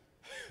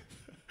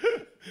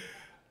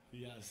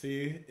 Yeah,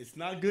 see, it's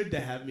not good to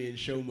have me in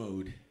show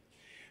mode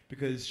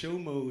because show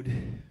mode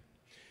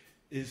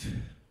is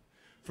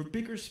for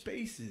bigger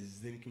spaces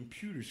than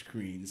computer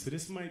screens. So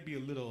this might be a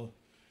little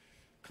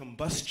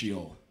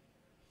combustial.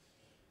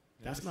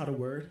 That's not a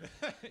word.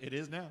 It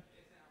is now.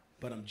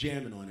 But I'm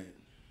jamming on it.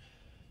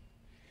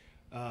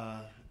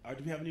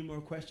 Do we have any more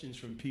questions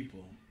from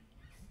people?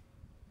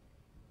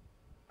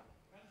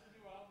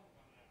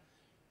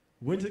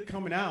 When's it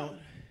coming out?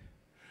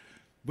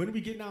 When are we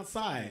getting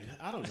outside?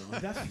 I don't know.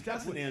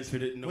 That's an answer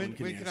that no one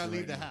can answer. When can I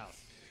leave right the now. house?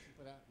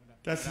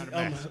 That's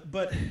without a mask?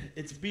 but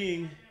it's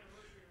being.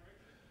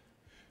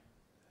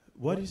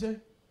 What do you say?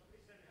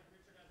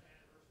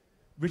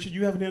 Richard,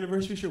 you have an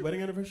anniversary? It's your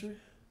wedding anniversary?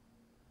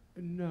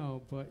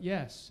 No, but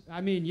yes.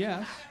 I mean,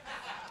 yes.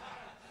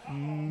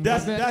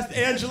 That's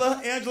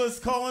Angela. Angela's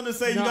calling to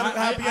say No, you got a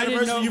happy I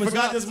didn't know anniversary. it You was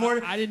forgot up. this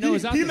morning. I didn't know it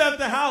was up He there. left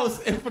the house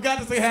and forgot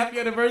to say happy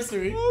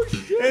anniversary. Oh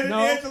shit! And No.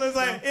 Angela's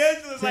like,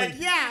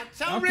 yeah,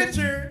 tell Okay.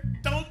 Richard,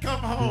 don't come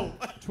home.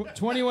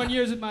 21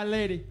 years with my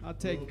lady. I'll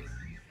take it.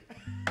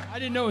 I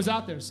didn't know it was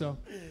out there, so.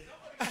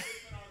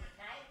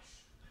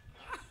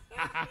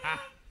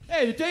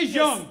 Hey, the day's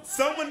young.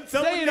 Someone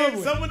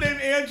over with.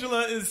 named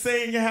Angela is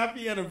saying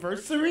happy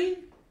anniversary.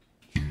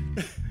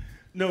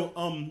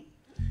 No,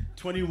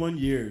 21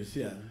 years,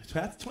 yeah.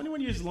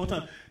 21 years is a long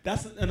time.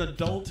 That's an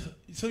adult.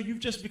 So you've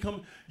just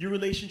become, your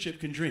relationship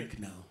can drink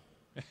now.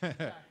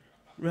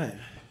 Right.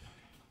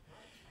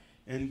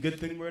 And good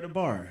thing we're at a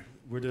bar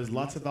where there's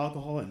lots of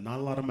alcohol and not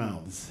a lot of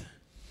mouths.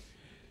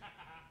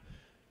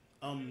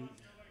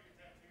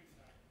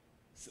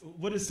 So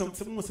what is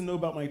someone wants to know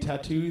about my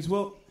tattoos?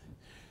 Well,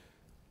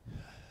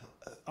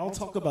 I'll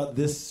talk about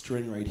this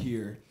string right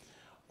here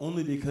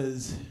only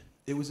because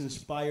it was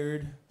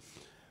inspired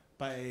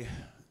by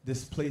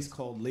this place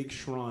called Lake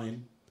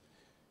Shrine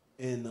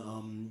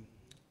in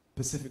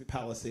Pacific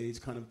Palisades,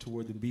 kind of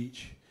toward the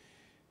beach.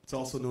 It's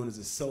also known as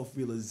a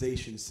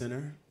self-realization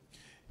center.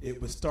 It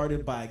was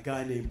started by a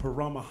guy named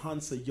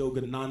Paramahansa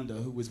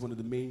Yogananda, who was one of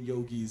the main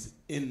yogis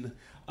in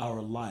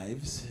our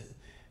lives.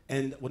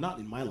 And, well, not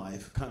in my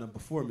life, kind of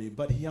before me,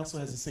 but he also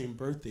has the same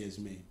birthday as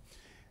me.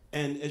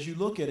 And as you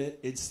look at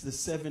it, it's the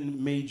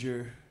 7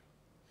 major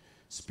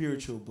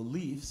spiritual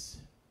beliefs.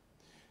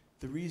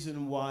 The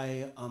reason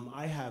why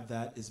I have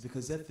that is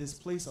because at this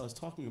place I was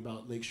talking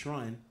about, Lake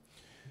Shrine,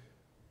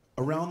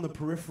 around the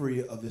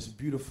periphery of this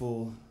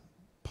beautiful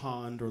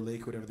pond or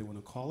lake, whatever they want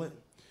to call it,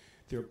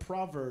 there are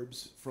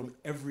proverbs from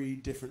every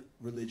different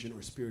religion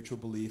or spiritual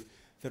belief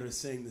that are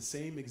saying the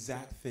same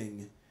exact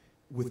thing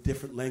with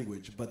different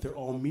language, but they're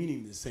all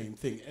meaning the same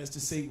thing. As to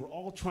say, we're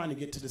all trying to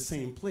get to the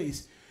same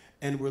place,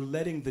 and we're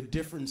letting the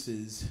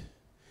differences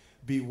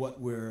be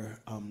what we're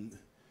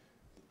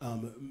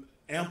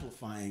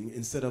amplifying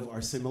instead of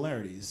our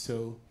similarities.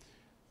 So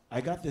I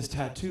got this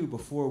tattoo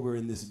before we're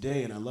in this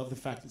day, and I love the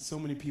fact that so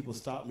many people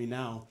stop me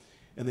now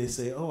and they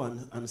say, oh,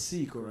 I'm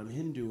Sikh, or I'm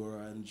Hindu, or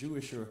I'm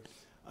Jewish, or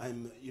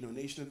I'm,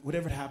 nation,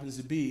 whatever it happens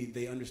to be.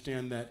 They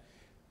understand that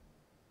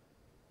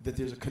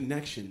there's a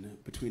connection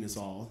between us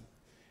all,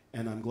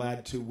 and I'm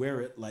glad to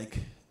wear it like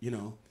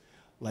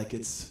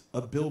it's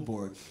a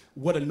billboard.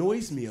 What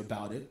annoys me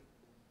about it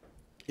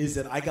is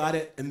that I got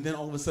it, and then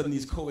all of a sudden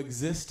these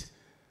coexist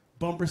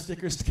bumper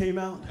stickers came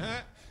out.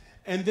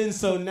 And then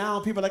so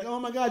now people are like,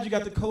 oh my God, you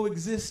got the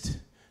coexist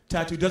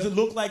tattoo. Does it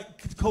look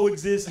like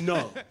coexist?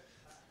 No.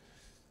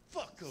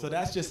 Fuck. So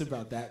that's just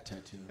about that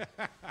tattoo.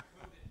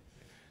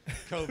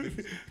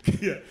 COVID.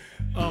 Yeah.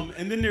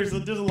 And then there's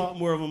a lot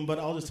more of them, but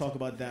I'll just talk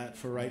about that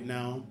for right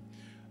now.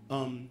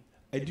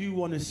 I do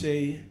want to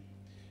say,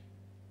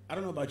 I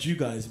don't know about you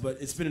guys, but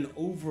it's been an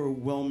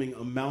overwhelming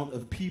amount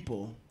of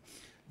people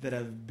that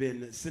have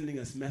been sending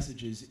us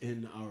messages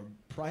in our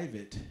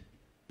private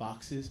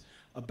boxes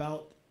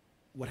about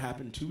what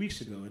happened 2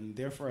 weeks ago, and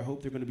therefore I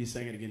hope they're going to be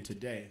saying it again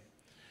today.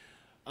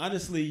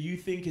 Honestly, you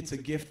think it's a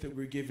gift that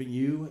we're giving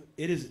you.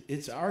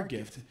 It's our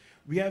gift.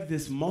 We have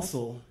this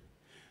muscle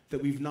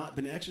that we've not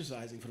been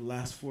exercising for the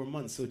last 4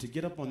 months. So to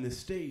get up on this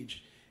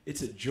stage,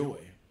 it's a joy.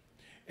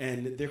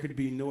 And there could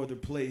be no other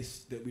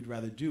place that we'd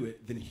rather do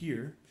it than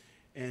here.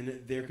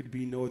 And there could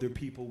be no other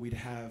people we'd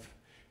have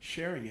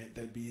sharing it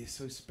that'd be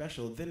so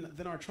special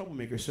than our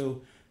troublemakers.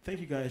 So thank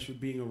you guys for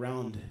being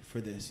around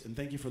for this. And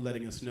thank you for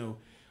letting us know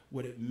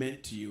what it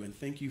meant to you. And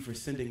thank you for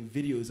sending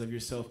videos of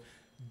yourself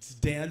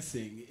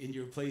dancing in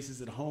your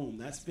places at home.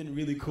 That's been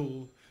really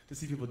cool to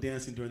see people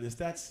dancing during this.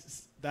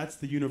 That's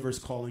the universe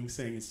calling,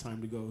 saying it's time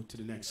to go to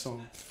the next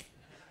song.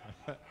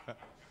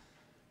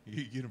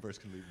 Universe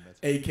can leave.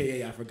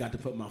 AKA, I forgot to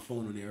put my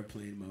phone on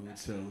airplane mode,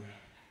 so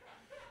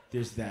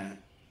there's that.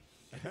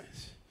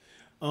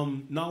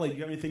 Nolly, do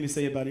you have anything to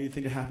say about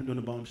anything that happened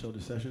during the bomb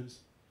shelter sessions?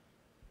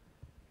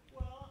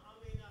 Well, I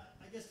mean,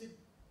 I guess the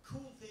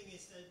cool thing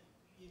is that,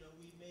 you know,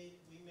 we made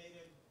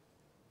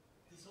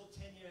this whole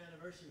 10-year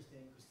anniversary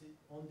thing, because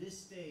on this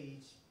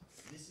stage,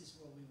 this is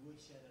where we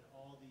woodshed at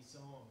all these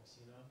songs,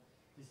 you know?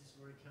 This is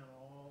where it kind of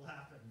all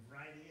happened,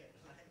 right here.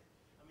 Like,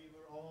 I mean,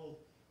 we're all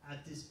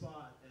at this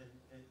spot, and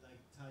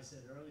like Ty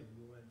said earlier,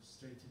 we went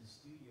straight to the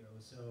studio,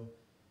 so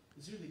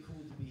it's really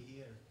cool to be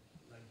here,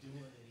 like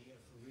doing it here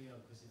for real,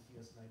 because it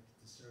feels like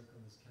the circle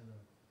is kind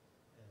of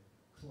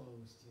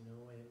closed, you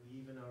know, and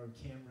even our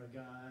camera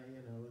guy,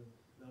 you know,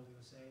 Logan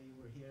was saying you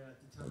were here at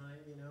the time,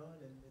 you know,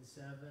 and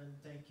Seven,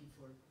 thank you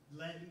for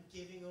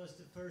giving us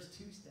the first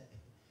Tuesday.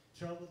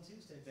 Trouble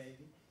Tuesday,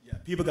 baby.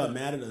 Yeah, people got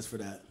mad at us for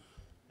that.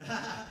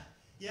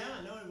 Yeah,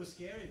 no, it was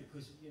scary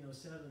because, you know,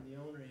 Seven, the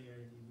owner here,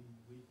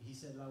 he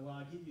said, like, well,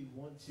 I'll give you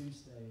one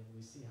Tuesday and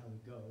we see how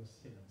it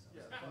goes. You know, so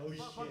I was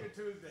like, oh, shit. Fucking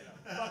Tuesday.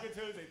 Fucking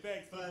Tuesday.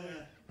 Thanks.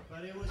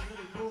 But it was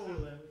really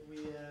cool, and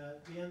we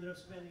ended up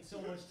spending so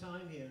much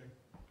time here.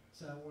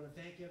 So I want to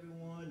thank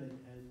everyone,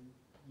 and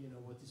you know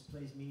what this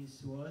place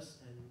means to us.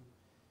 And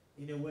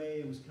in a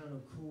way, it was kind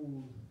of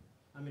cool.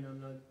 I mean,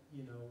 I'm not,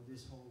 you know,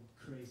 this whole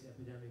crazy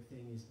epidemic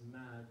thing is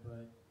mad,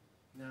 but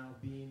now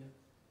being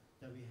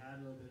that we had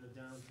a little bit of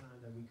downtime,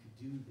 that we could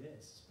do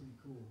this, it's pretty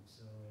cool.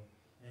 So,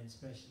 and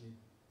especially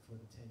for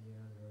the 10-year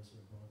anniversary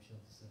of Bomb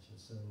Shelter Session.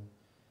 So,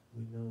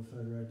 with no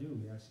further ado,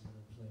 we're actually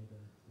going to play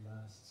the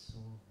last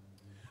song on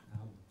the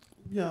album.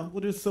 Yeah,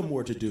 well, there's some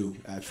more to do,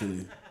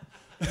 actually.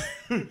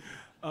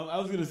 I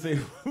was going to say,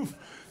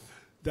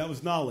 that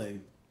was Nale.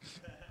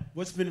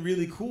 What's been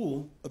really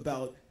cool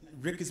about,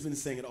 Rick has been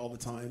saying it all the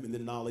time, and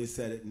then Nale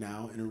said it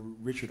now, and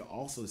Richard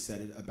also said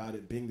it about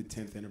it being the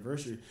 10th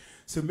anniversary.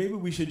 So maybe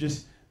we should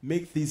just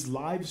make these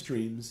live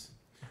streams,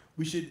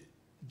 we should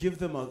give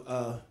them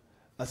a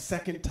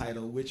second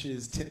title, which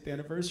is 10th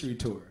Anniversary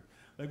Tour.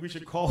 Like we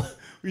should call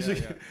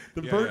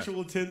the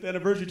virtual 10th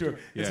Anniversary Tour.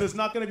 And so it's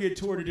not going to be a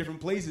tour to different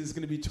places, it's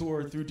going to be a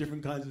tour through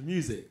different kinds of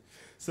music.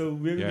 So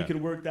maybe we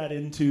can work that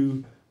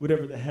into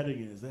whatever the heading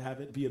is, and have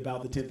it be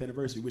about the 10th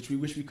anniversary, which we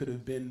wish we could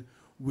have been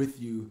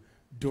with you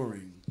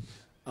during.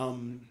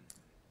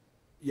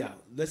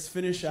 Let's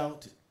finish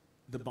out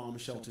the Bomb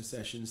Shelter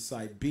Sessions,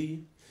 Side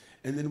B,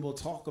 and then we'll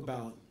talk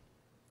about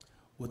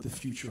what the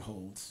future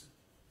holds.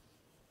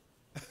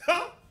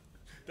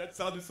 That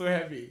sounded so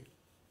heavy.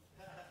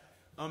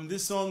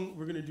 This song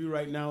we're going to do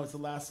right now is the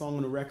last song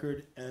on the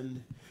record,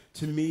 and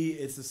to me,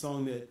 it's the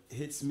song that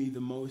hits me the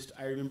most.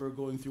 I remember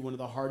going through one of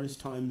the hardest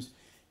times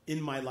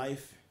in my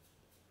life,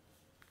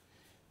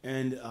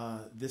 and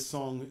this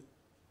song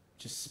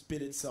just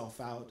spit itself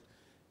out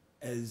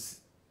as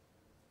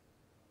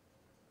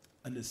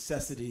a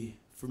necessity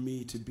for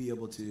me to be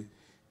able to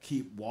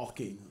keep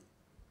walking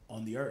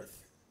on the earth.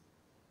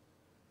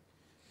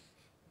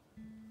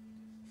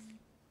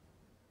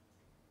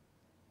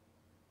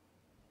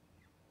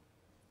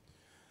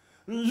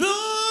 Look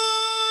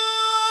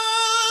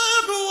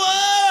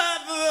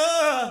what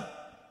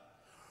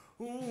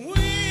the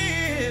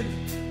wind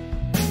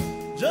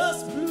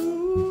just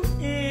blew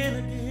in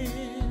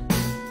again,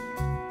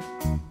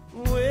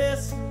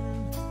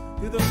 whistling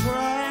through the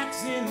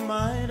cracks in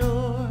my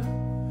door.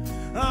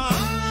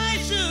 I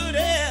should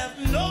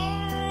have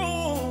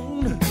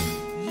known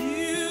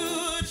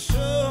you'd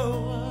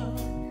show up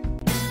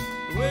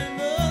when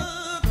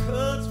the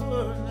cuts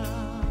were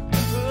not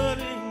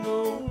cutting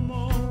no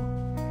more.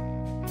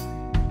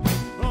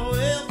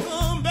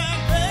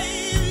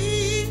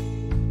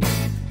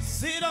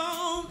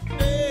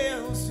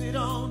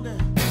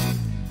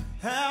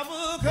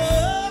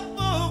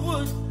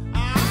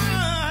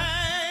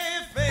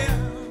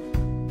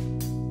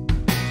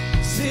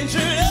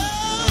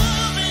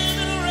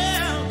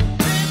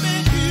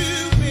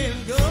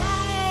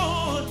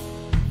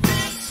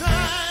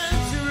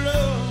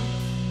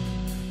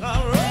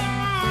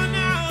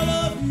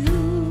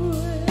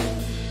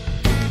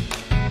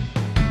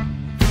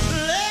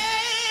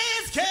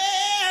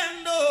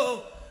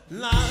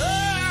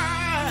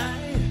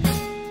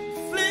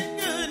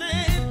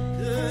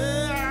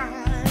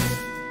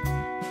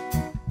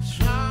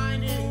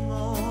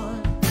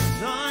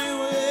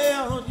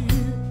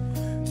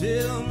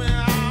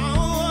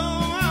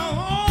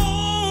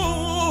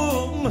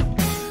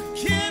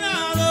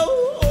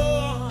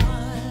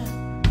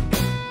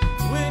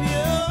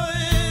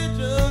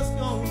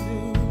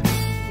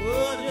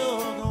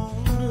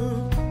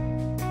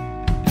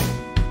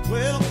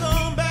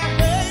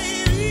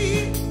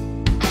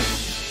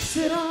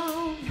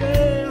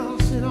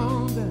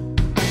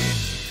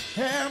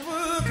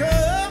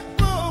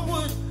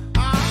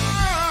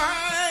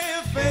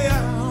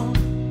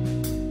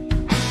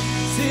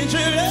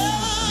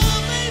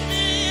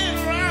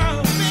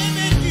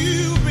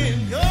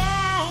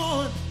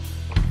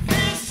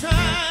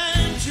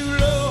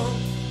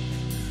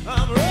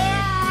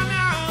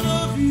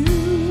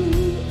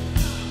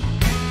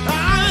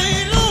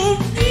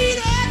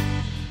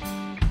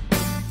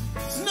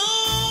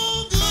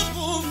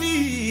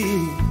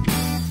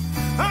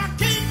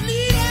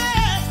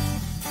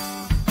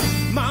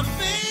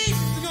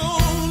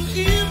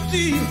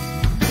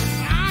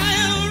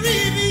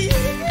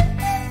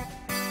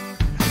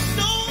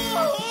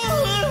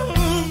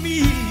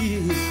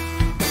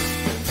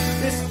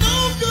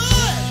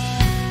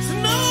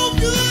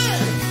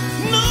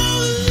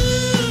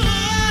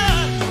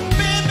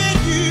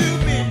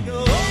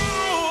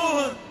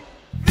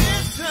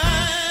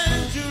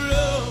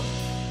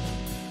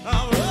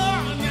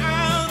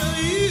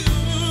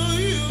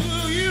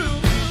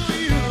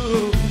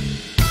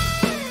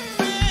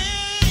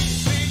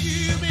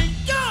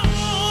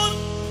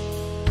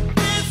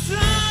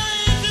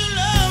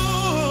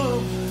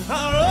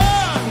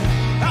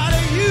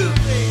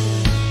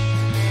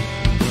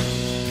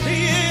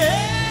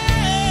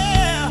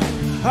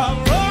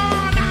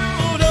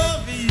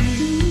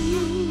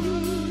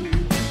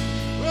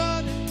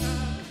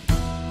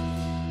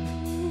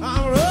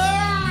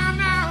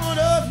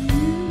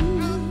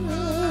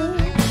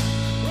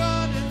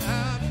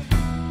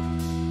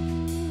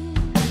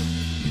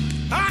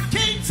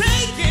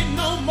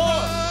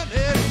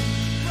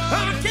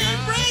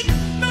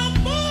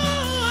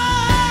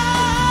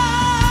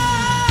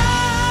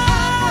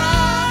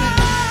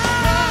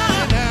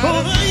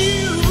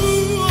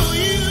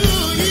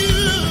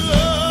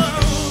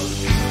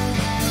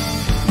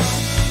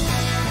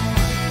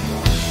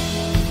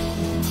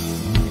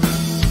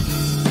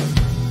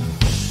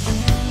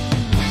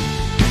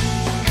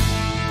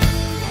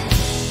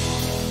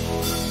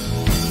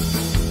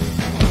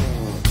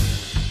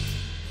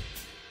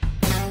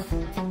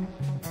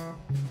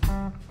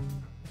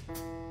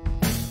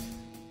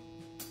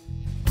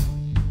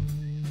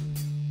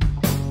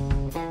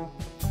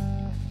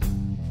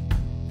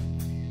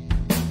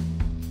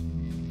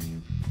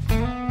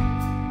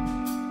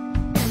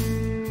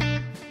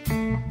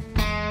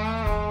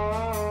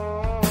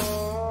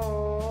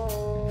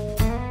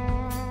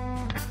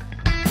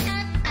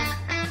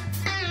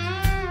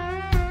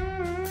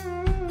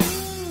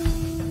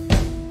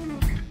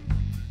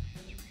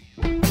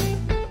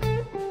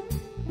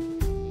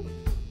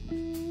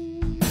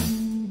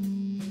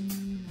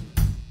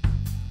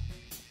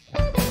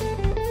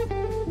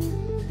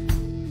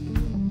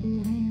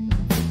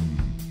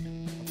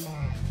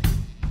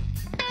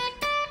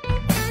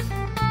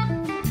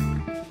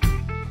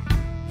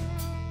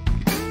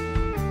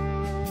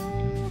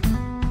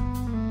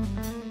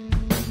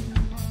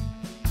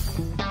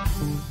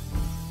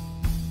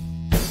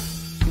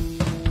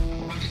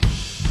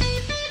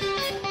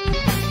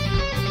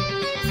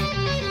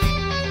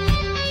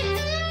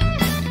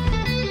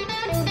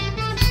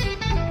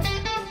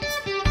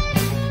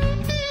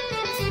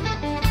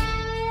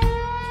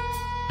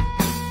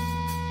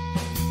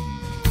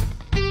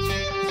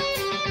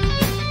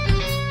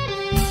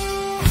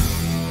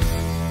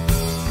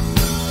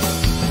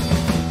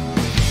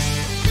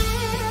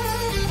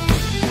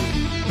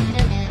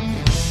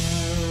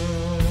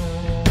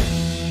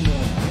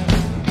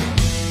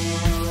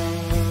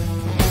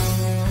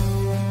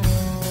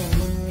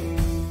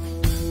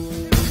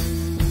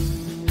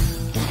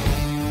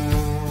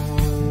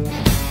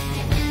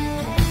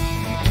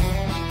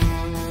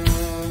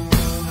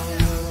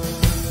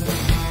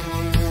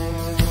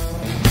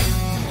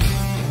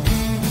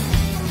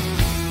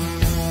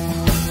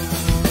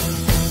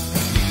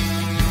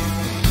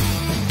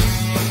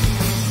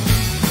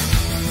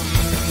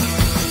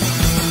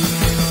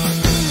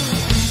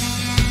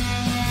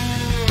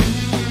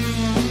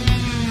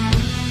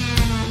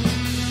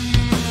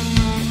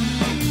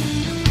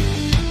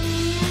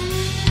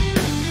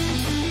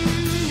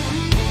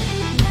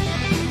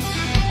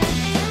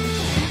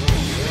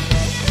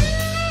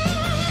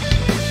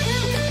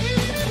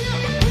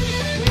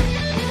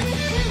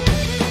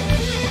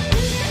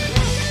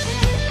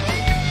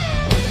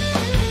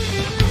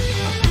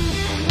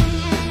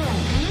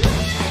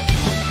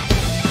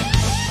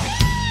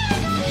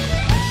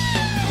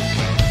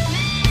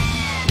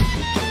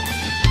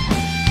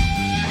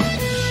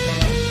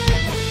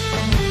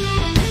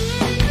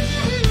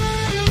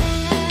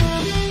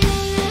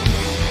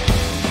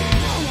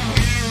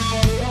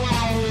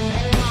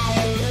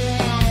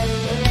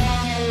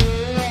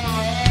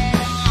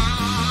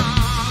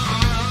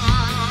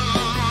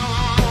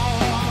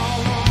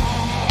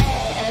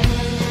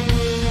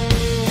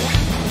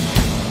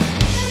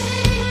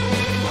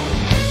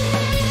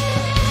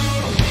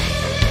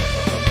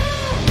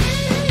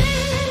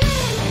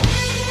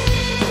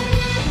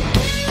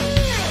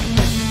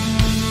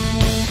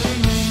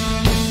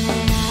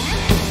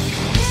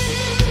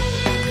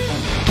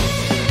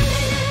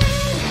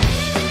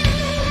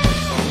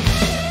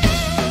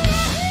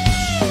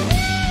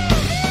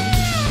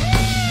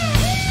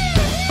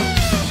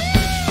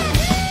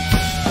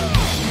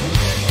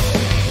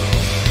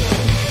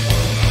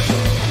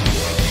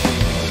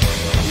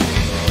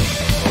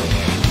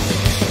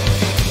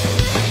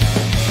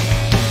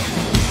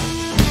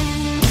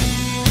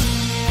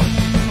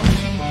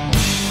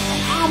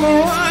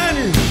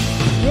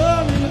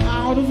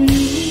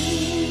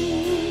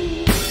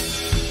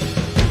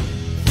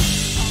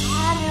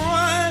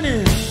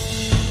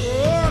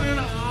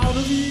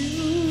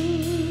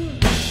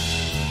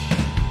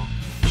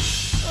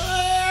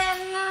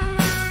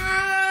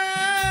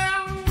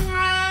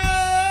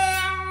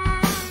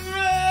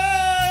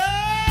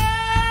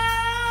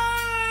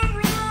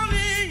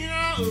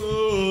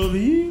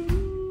 you.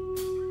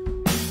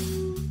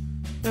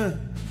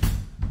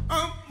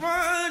 I'm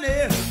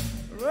running,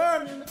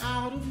 running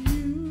out of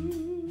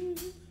you.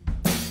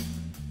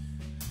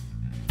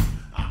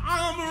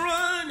 I'm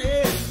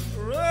running,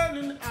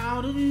 running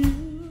out of you.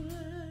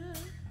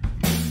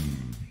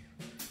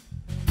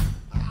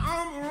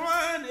 I'm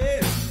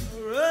running,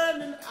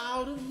 running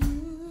out of you.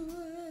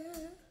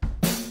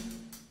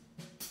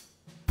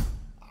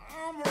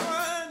 I'm running,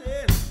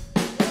 running.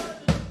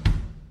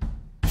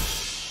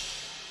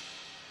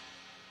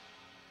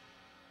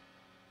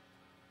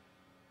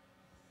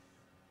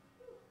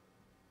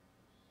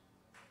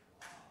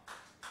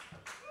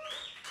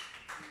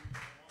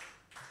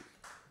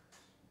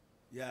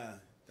 Yeah,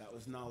 that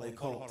was Nale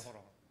Cult. Hold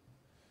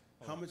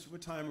on. How much?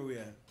 What time are we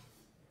at?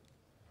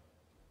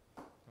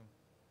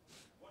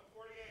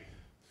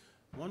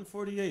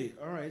 1:48.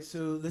 All right,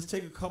 so let's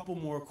take a couple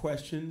more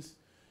questions.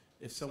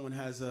 If someone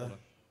has a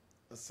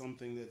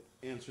something that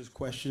answers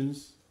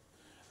questions,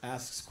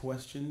 asks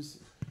questions.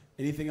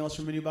 Anything else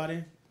from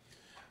anybody?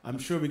 I'm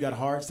sure we got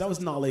hearts. That was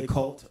Nale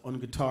Cult on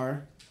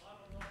guitar.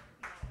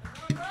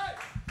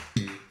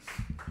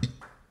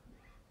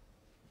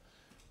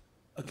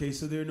 Okay,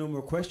 so there are no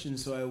more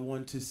questions, so I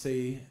want to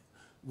say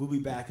we'll be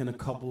back in a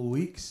couple of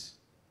weeks.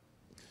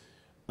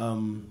 I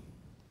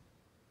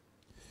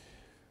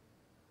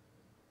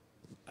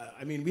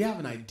mean, we have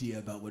an idea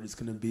about what it's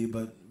going to be,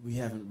 but we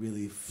haven't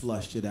really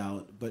flushed it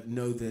out. But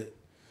know that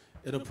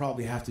it'll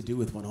probably have to do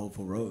with One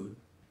Hopeful Road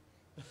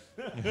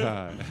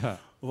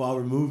while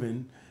we're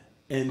moving.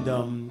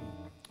 And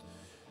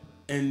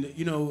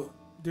you know,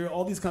 there are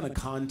all these kind of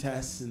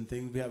contests and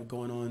things we have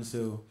going on.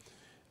 So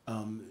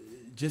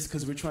just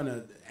because we're trying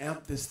to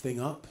amp this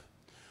thing up,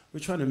 we're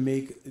trying to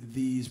make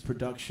these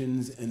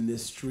productions and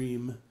this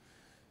stream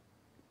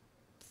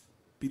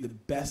be the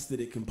best that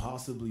it can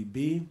possibly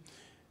be.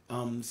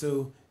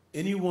 So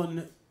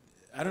anyone,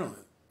 I don't know,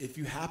 if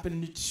you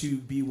happen to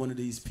be one of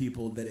these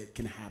people that it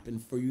can happen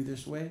for you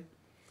this way,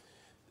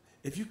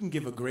 if you can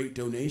give a great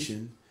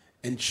donation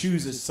and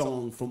choose a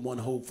song from One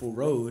Hopeful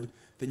Road,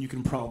 then you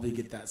can probably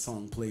get that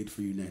song played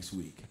for you next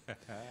week.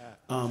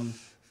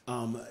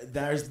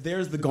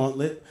 There's the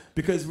gauntlet,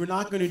 because we're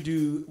not going to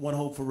do One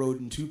Hopeful Road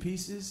in 2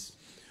 pieces.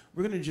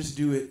 We're going to just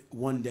do it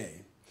one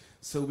day.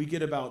 So we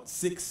get about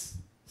six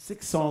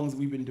songs.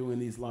 We've been doing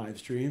these live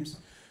streams.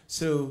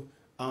 So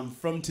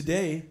from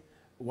today,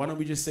 why don't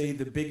we just say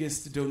the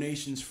biggest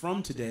donations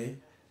from today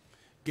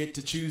get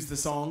to choose the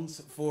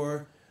songs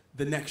for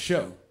the next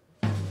show.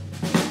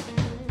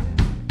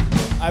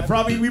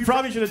 We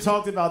probably should have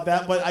talked about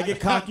that, but I get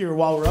cockier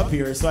while we're up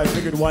here, so I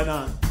figured why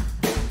not.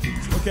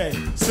 Okay,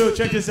 so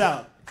check this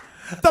out.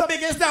 The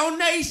biggest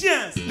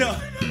donations!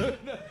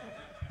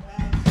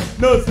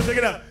 No, so check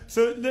it out.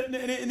 So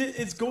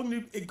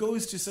it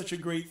goes to such a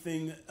great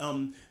thing,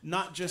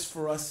 not just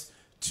for us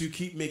to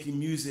keep making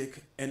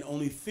music and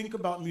only think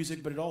about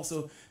music, but it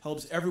also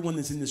helps everyone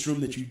that's in this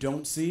room that you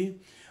don't see.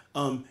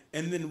 And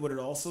then what it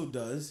also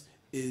does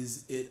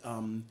is it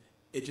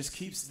just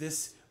keeps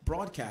this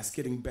broadcast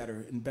getting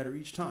better and better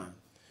each time.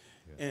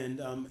 Yeah.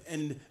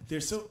 And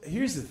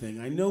here's the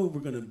thing. I know we're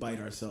going to bite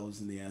ourselves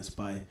in the ass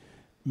by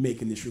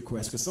making this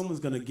request, because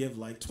someone's going to give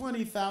like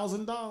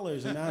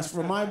 $20,000 and ask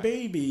for My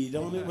Baby.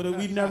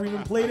 We've never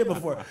even played it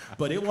before,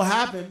 but it will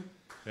happen.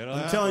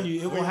 I'm telling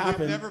you, it will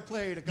happen. We've never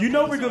played a couple You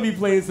know we're going to be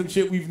playing some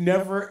shit we've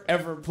never,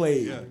 ever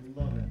played.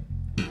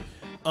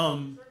 Yeah.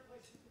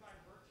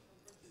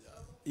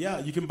 Yeah,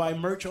 you can buy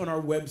merch on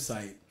our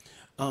website.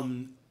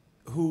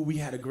 We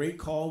had a great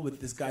call with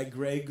this guy,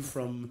 Greg,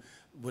 from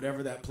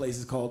whatever that place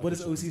is called. What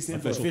does OC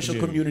stand for? Official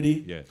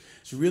Community. Yeah.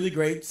 It's really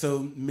great.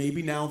 So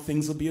maybe now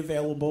things will be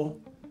available.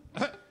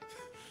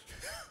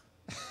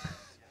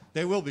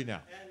 They will be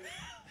now.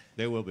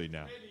 They will be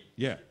now.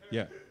 Yeah,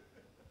 yeah.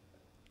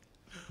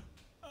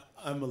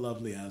 I'm a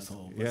lovely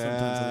asshole. But Yeah.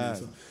 sometimes I'm an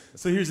asshole.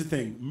 So here's the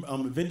thing.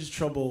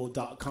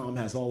 VintageTrouble.com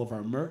has all of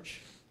our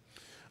merch.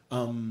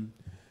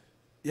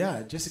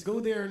 Yeah, just go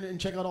there and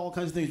check out all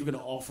kinds of things. We're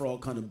going to offer all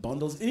kind of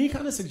bundles. Any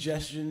kind of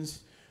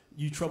suggestions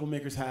you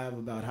troublemakers have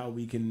about how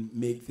we can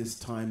make this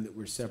time that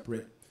we're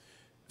separate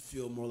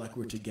feel more like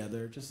we're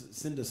together, just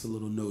send us a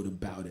little note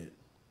about it.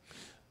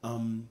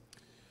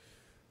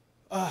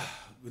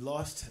 We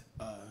lost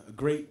a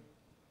great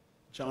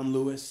John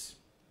Lewis.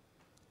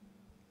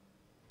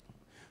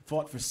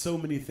 Fought for so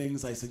many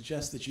things. I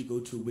suggest that you go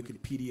to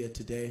Wikipedia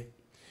today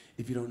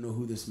if you don't know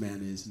who this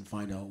man is and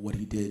find out what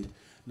he did,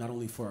 not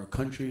only for our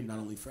country, not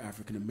only for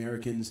African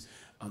Americans,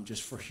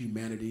 just for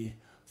humanity,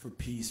 for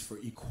peace, for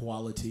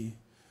equality,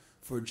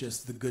 for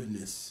just the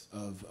goodness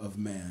of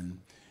man.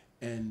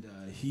 And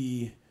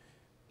he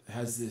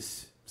has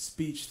this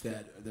speech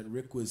that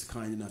Rick was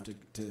kind enough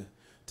to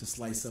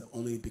slice up,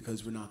 only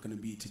because we're not going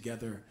to be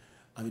together.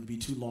 It'd be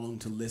too long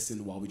to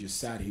listen while we just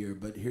sat here,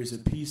 but here's a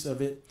piece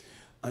of it.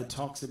 It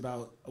talks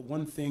about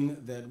one thing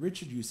that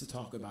Richard used to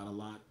talk about a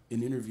lot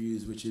in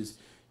interviews, which is,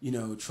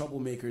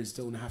 troublemakers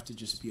don't have to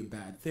just be a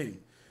bad thing.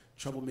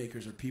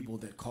 Troublemakers are people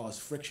that cause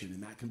friction,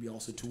 and that can be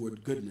also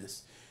toward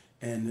goodness.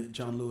 And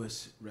John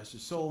Lewis, rest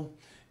his soul,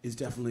 is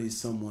definitely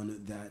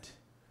someone that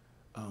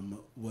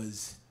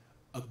was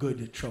a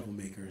good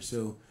troublemaker.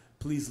 So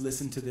please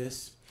listen to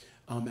this.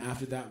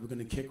 After that, we're going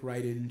to kick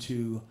right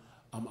into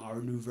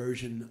our new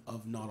version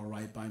of Not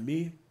Alright by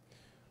Me,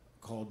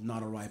 called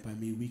Not Alright by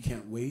Me. We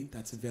Can't Wait.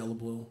 That's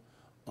available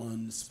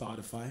on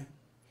Spotify.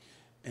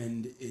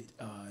 And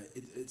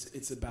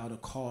it's about a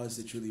cause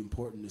that's really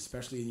important,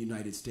 especially in the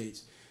United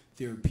States.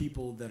 There are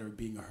people that are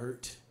being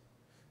hurt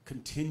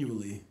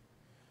continually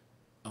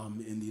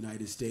in the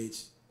United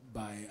States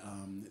by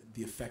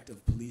the effect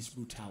of police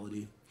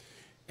brutality.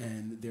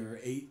 And there are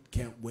 8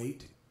 Can't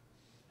Wait.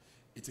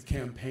 It's a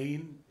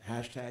campaign,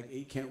 hashtag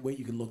 8 Can't Wait.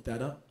 You can look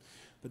that up.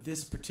 But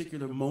this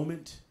particular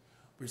moment,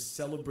 we're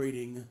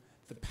celebrating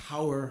the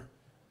power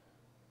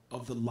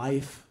of the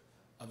life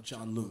of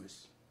John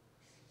Lewis.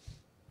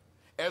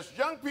 As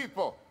young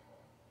people,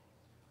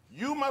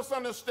 you must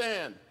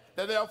understand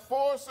that there are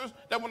forces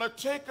that want to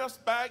take us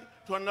back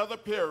to another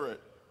period.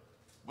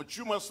 But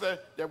you must say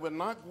that we're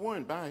not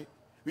going back.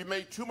 We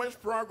made too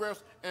much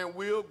progress and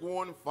we're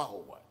going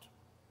forward.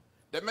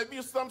 There may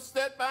be some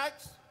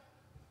setbacks,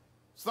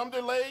 some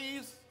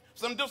delays,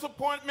 some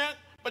disappointment,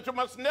 but you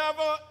must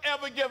never,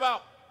 ever give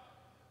up.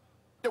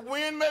 The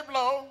wind may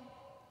blow,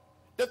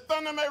 the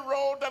thunder may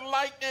roll, the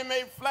lightning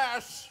may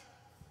flash,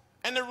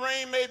 and the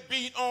rain may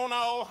beat on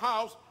our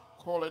house.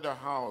 Call it a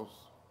house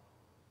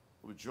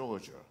of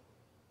Georgia,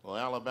 or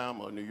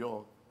Alabama, or New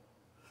York.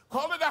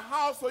 Call it a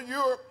house of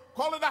Europe.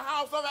 Call it a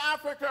house of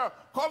Africa.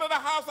 Call it a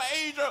house of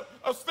Asia,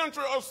 or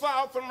Central or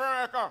South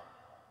America.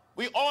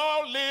 We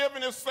all live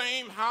in the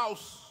same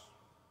house.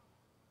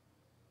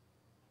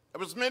 It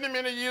was many,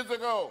 many years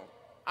ago.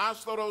 I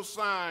saw those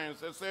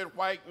signs that said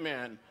white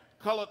men,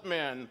 colored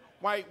men,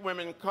 white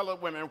women,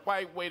 colored women,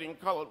 white waiting,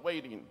 colored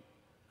waiting.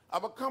 I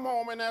would come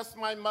home and ask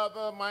my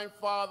mother, my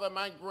father,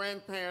 my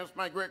grandparents,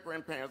 my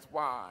great-grandparents,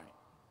 why?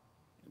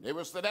 And they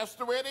would say, that's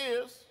the way it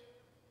is.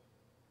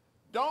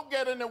 Don't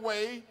get in the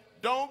way.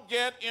 Don't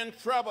get in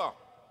trouble.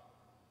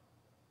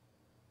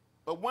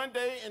 But one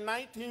day in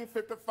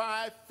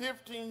 1955,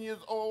 15 years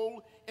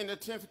old, in the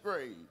 10th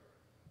grade,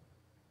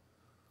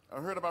 I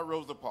heard about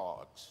Rosa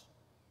Parks.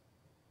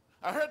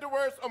 I heard the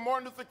words of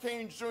Martin Luther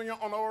King Jr.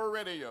 on our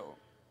radio.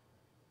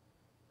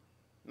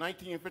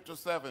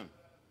 1957,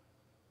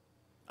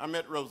 I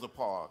met Rosa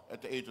Parks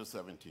at the age of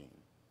 17.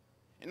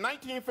 In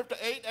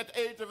 1958, at the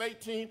age of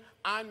 18,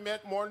 I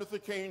met Martin Luther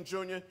King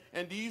Jr.,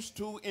 and these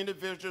two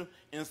individuals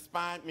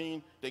inspired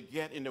me to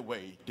get in the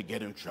way, to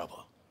get in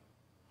trouble.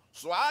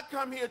 So I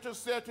come here to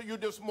say to you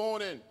this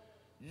morning,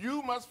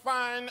 you must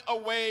find a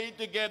way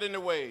to get in the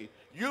way.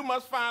 You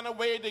must find a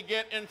way to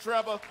get in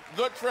trouble,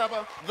 good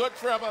trouble,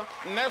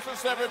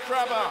 necessary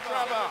trouble.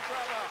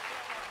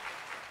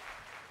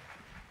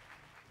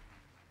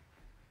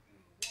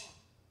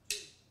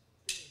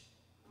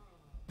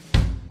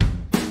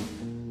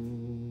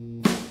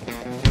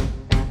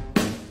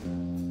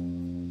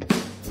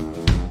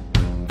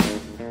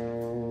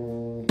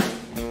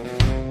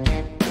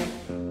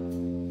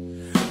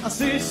 I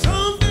said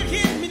something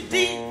hit me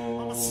deep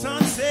on a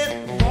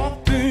sunset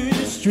walk through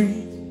the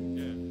street.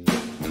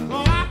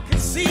 Oh, I could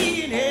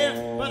see in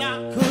here, but I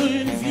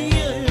couldn't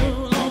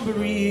feel or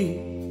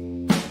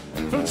breathe.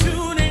 From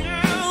tuning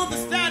out the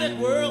static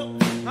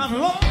world, I'm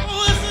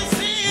always a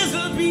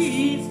scissor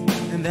piece,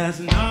 and that's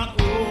not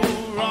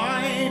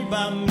alright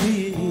by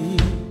me.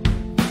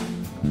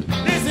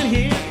 Listen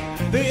here,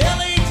 the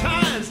LA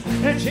Times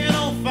and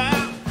Channel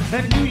 5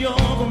 and New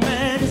York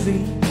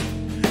Magazine,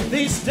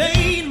 they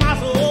stain my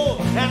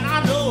soul, and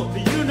I know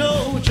you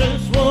know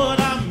just what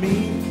I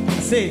mean. I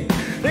say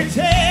they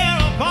tear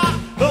apart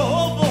the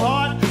hopeful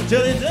heart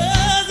till it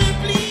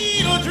doesn't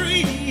bleed or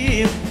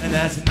dream, and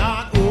that's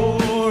not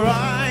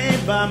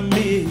alright by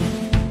me.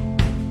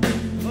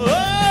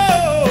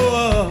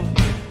 Oh,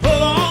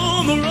 pull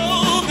on the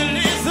road that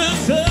leads the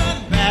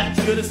sun back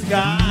to the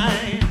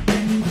sky.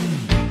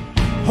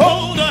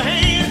 Hold a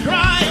hand,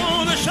 cry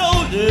on the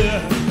shoulder.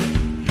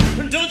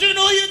 Don't you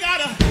know you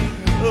gotta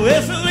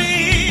whistle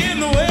in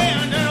the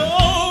wind and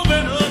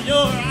open up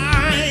your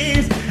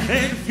eyes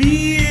and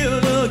feel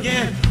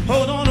again.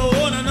 Hold on to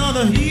one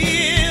another,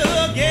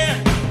 heal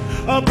again.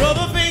 A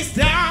brother face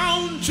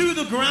down to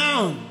the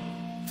ground,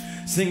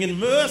 singing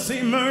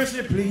mercy,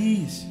 mercy,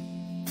 please.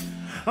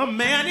 A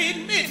man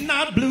in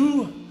midnight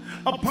blue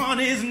upon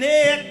his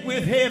neck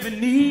with heavy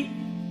knee.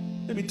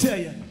 Let me tell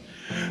you,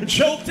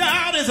 choked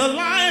out is a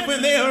life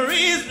when there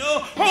is no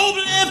hope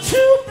left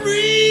to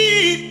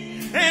breathe.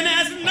 And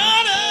that's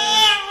not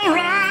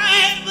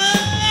alright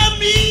for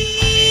me.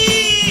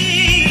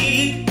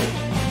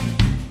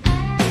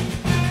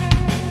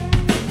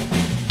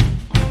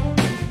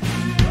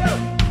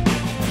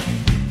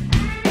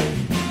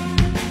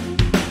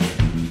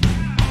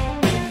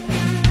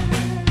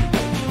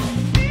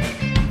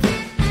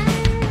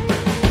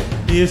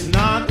 It's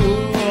not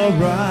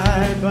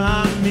alright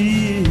by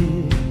me.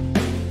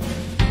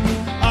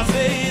 I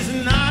say it's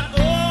not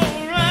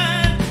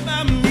alright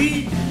by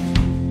me.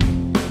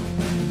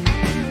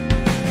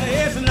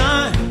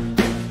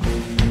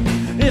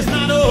 It's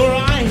not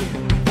alright.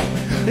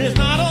 It's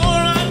not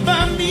alright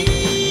by me.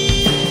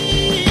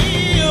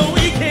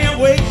 We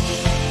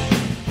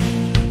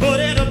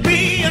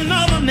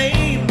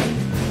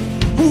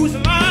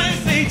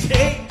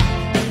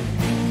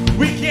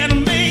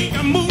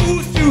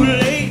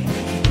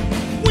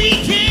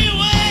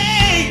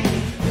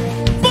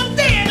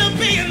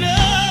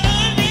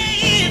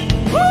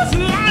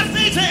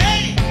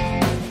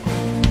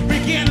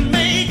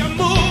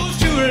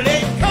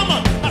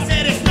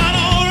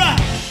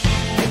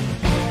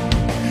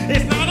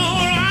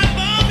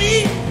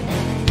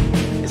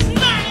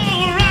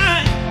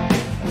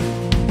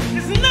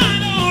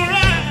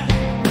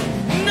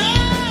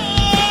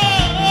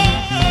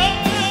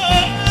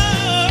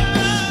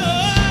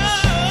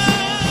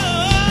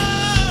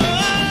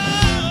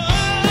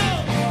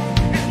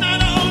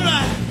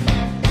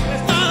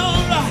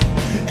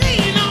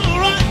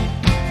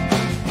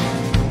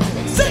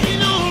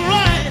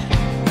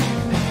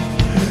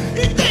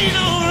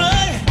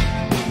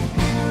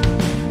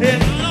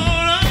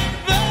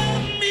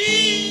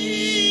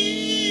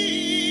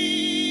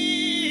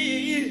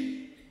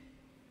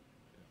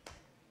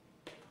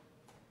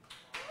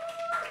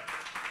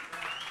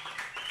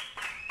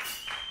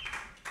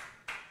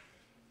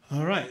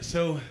All right,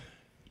 so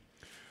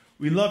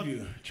we love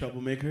you,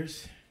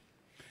 troublemakers,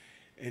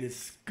 and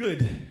it's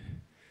good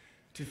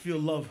to feel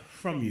love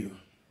from you.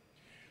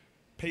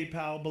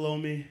 PayPal below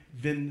me,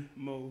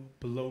 Venmo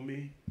below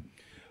me.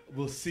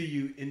 We'll see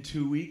you in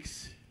 2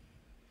 weeks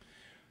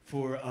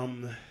for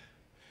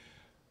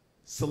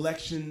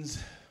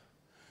selections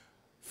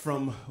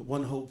from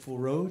One Hopeful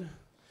Road,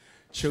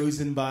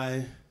 chosen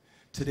by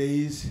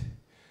today's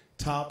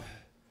top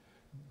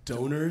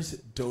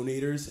donors,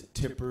 donators,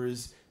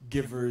 tippers,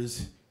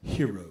 givers,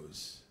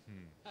 heroes.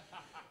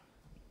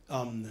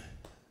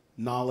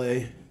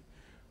 Nale,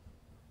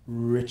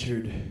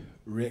 Richard,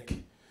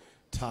 Rick,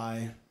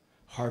 Ty,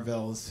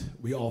 Harvelle's,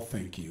 we all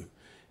thank you.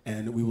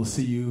 And we will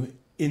see you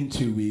in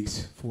 2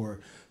 weeks for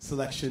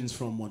selections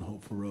from One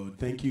Hopeful Road.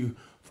 Thank you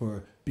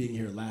for being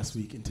here last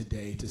week and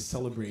today to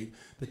celebrate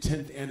the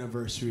 10th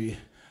anniversary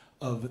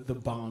of the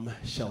Bomb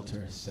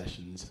Shelter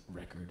Sessions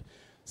record.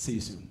 See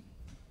you soon.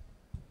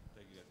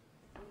 Thank you, guys.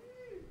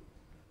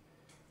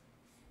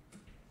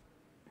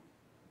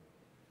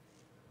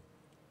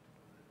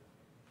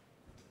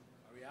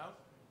 Are we out?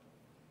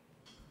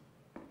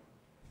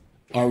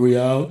 Are we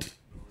out?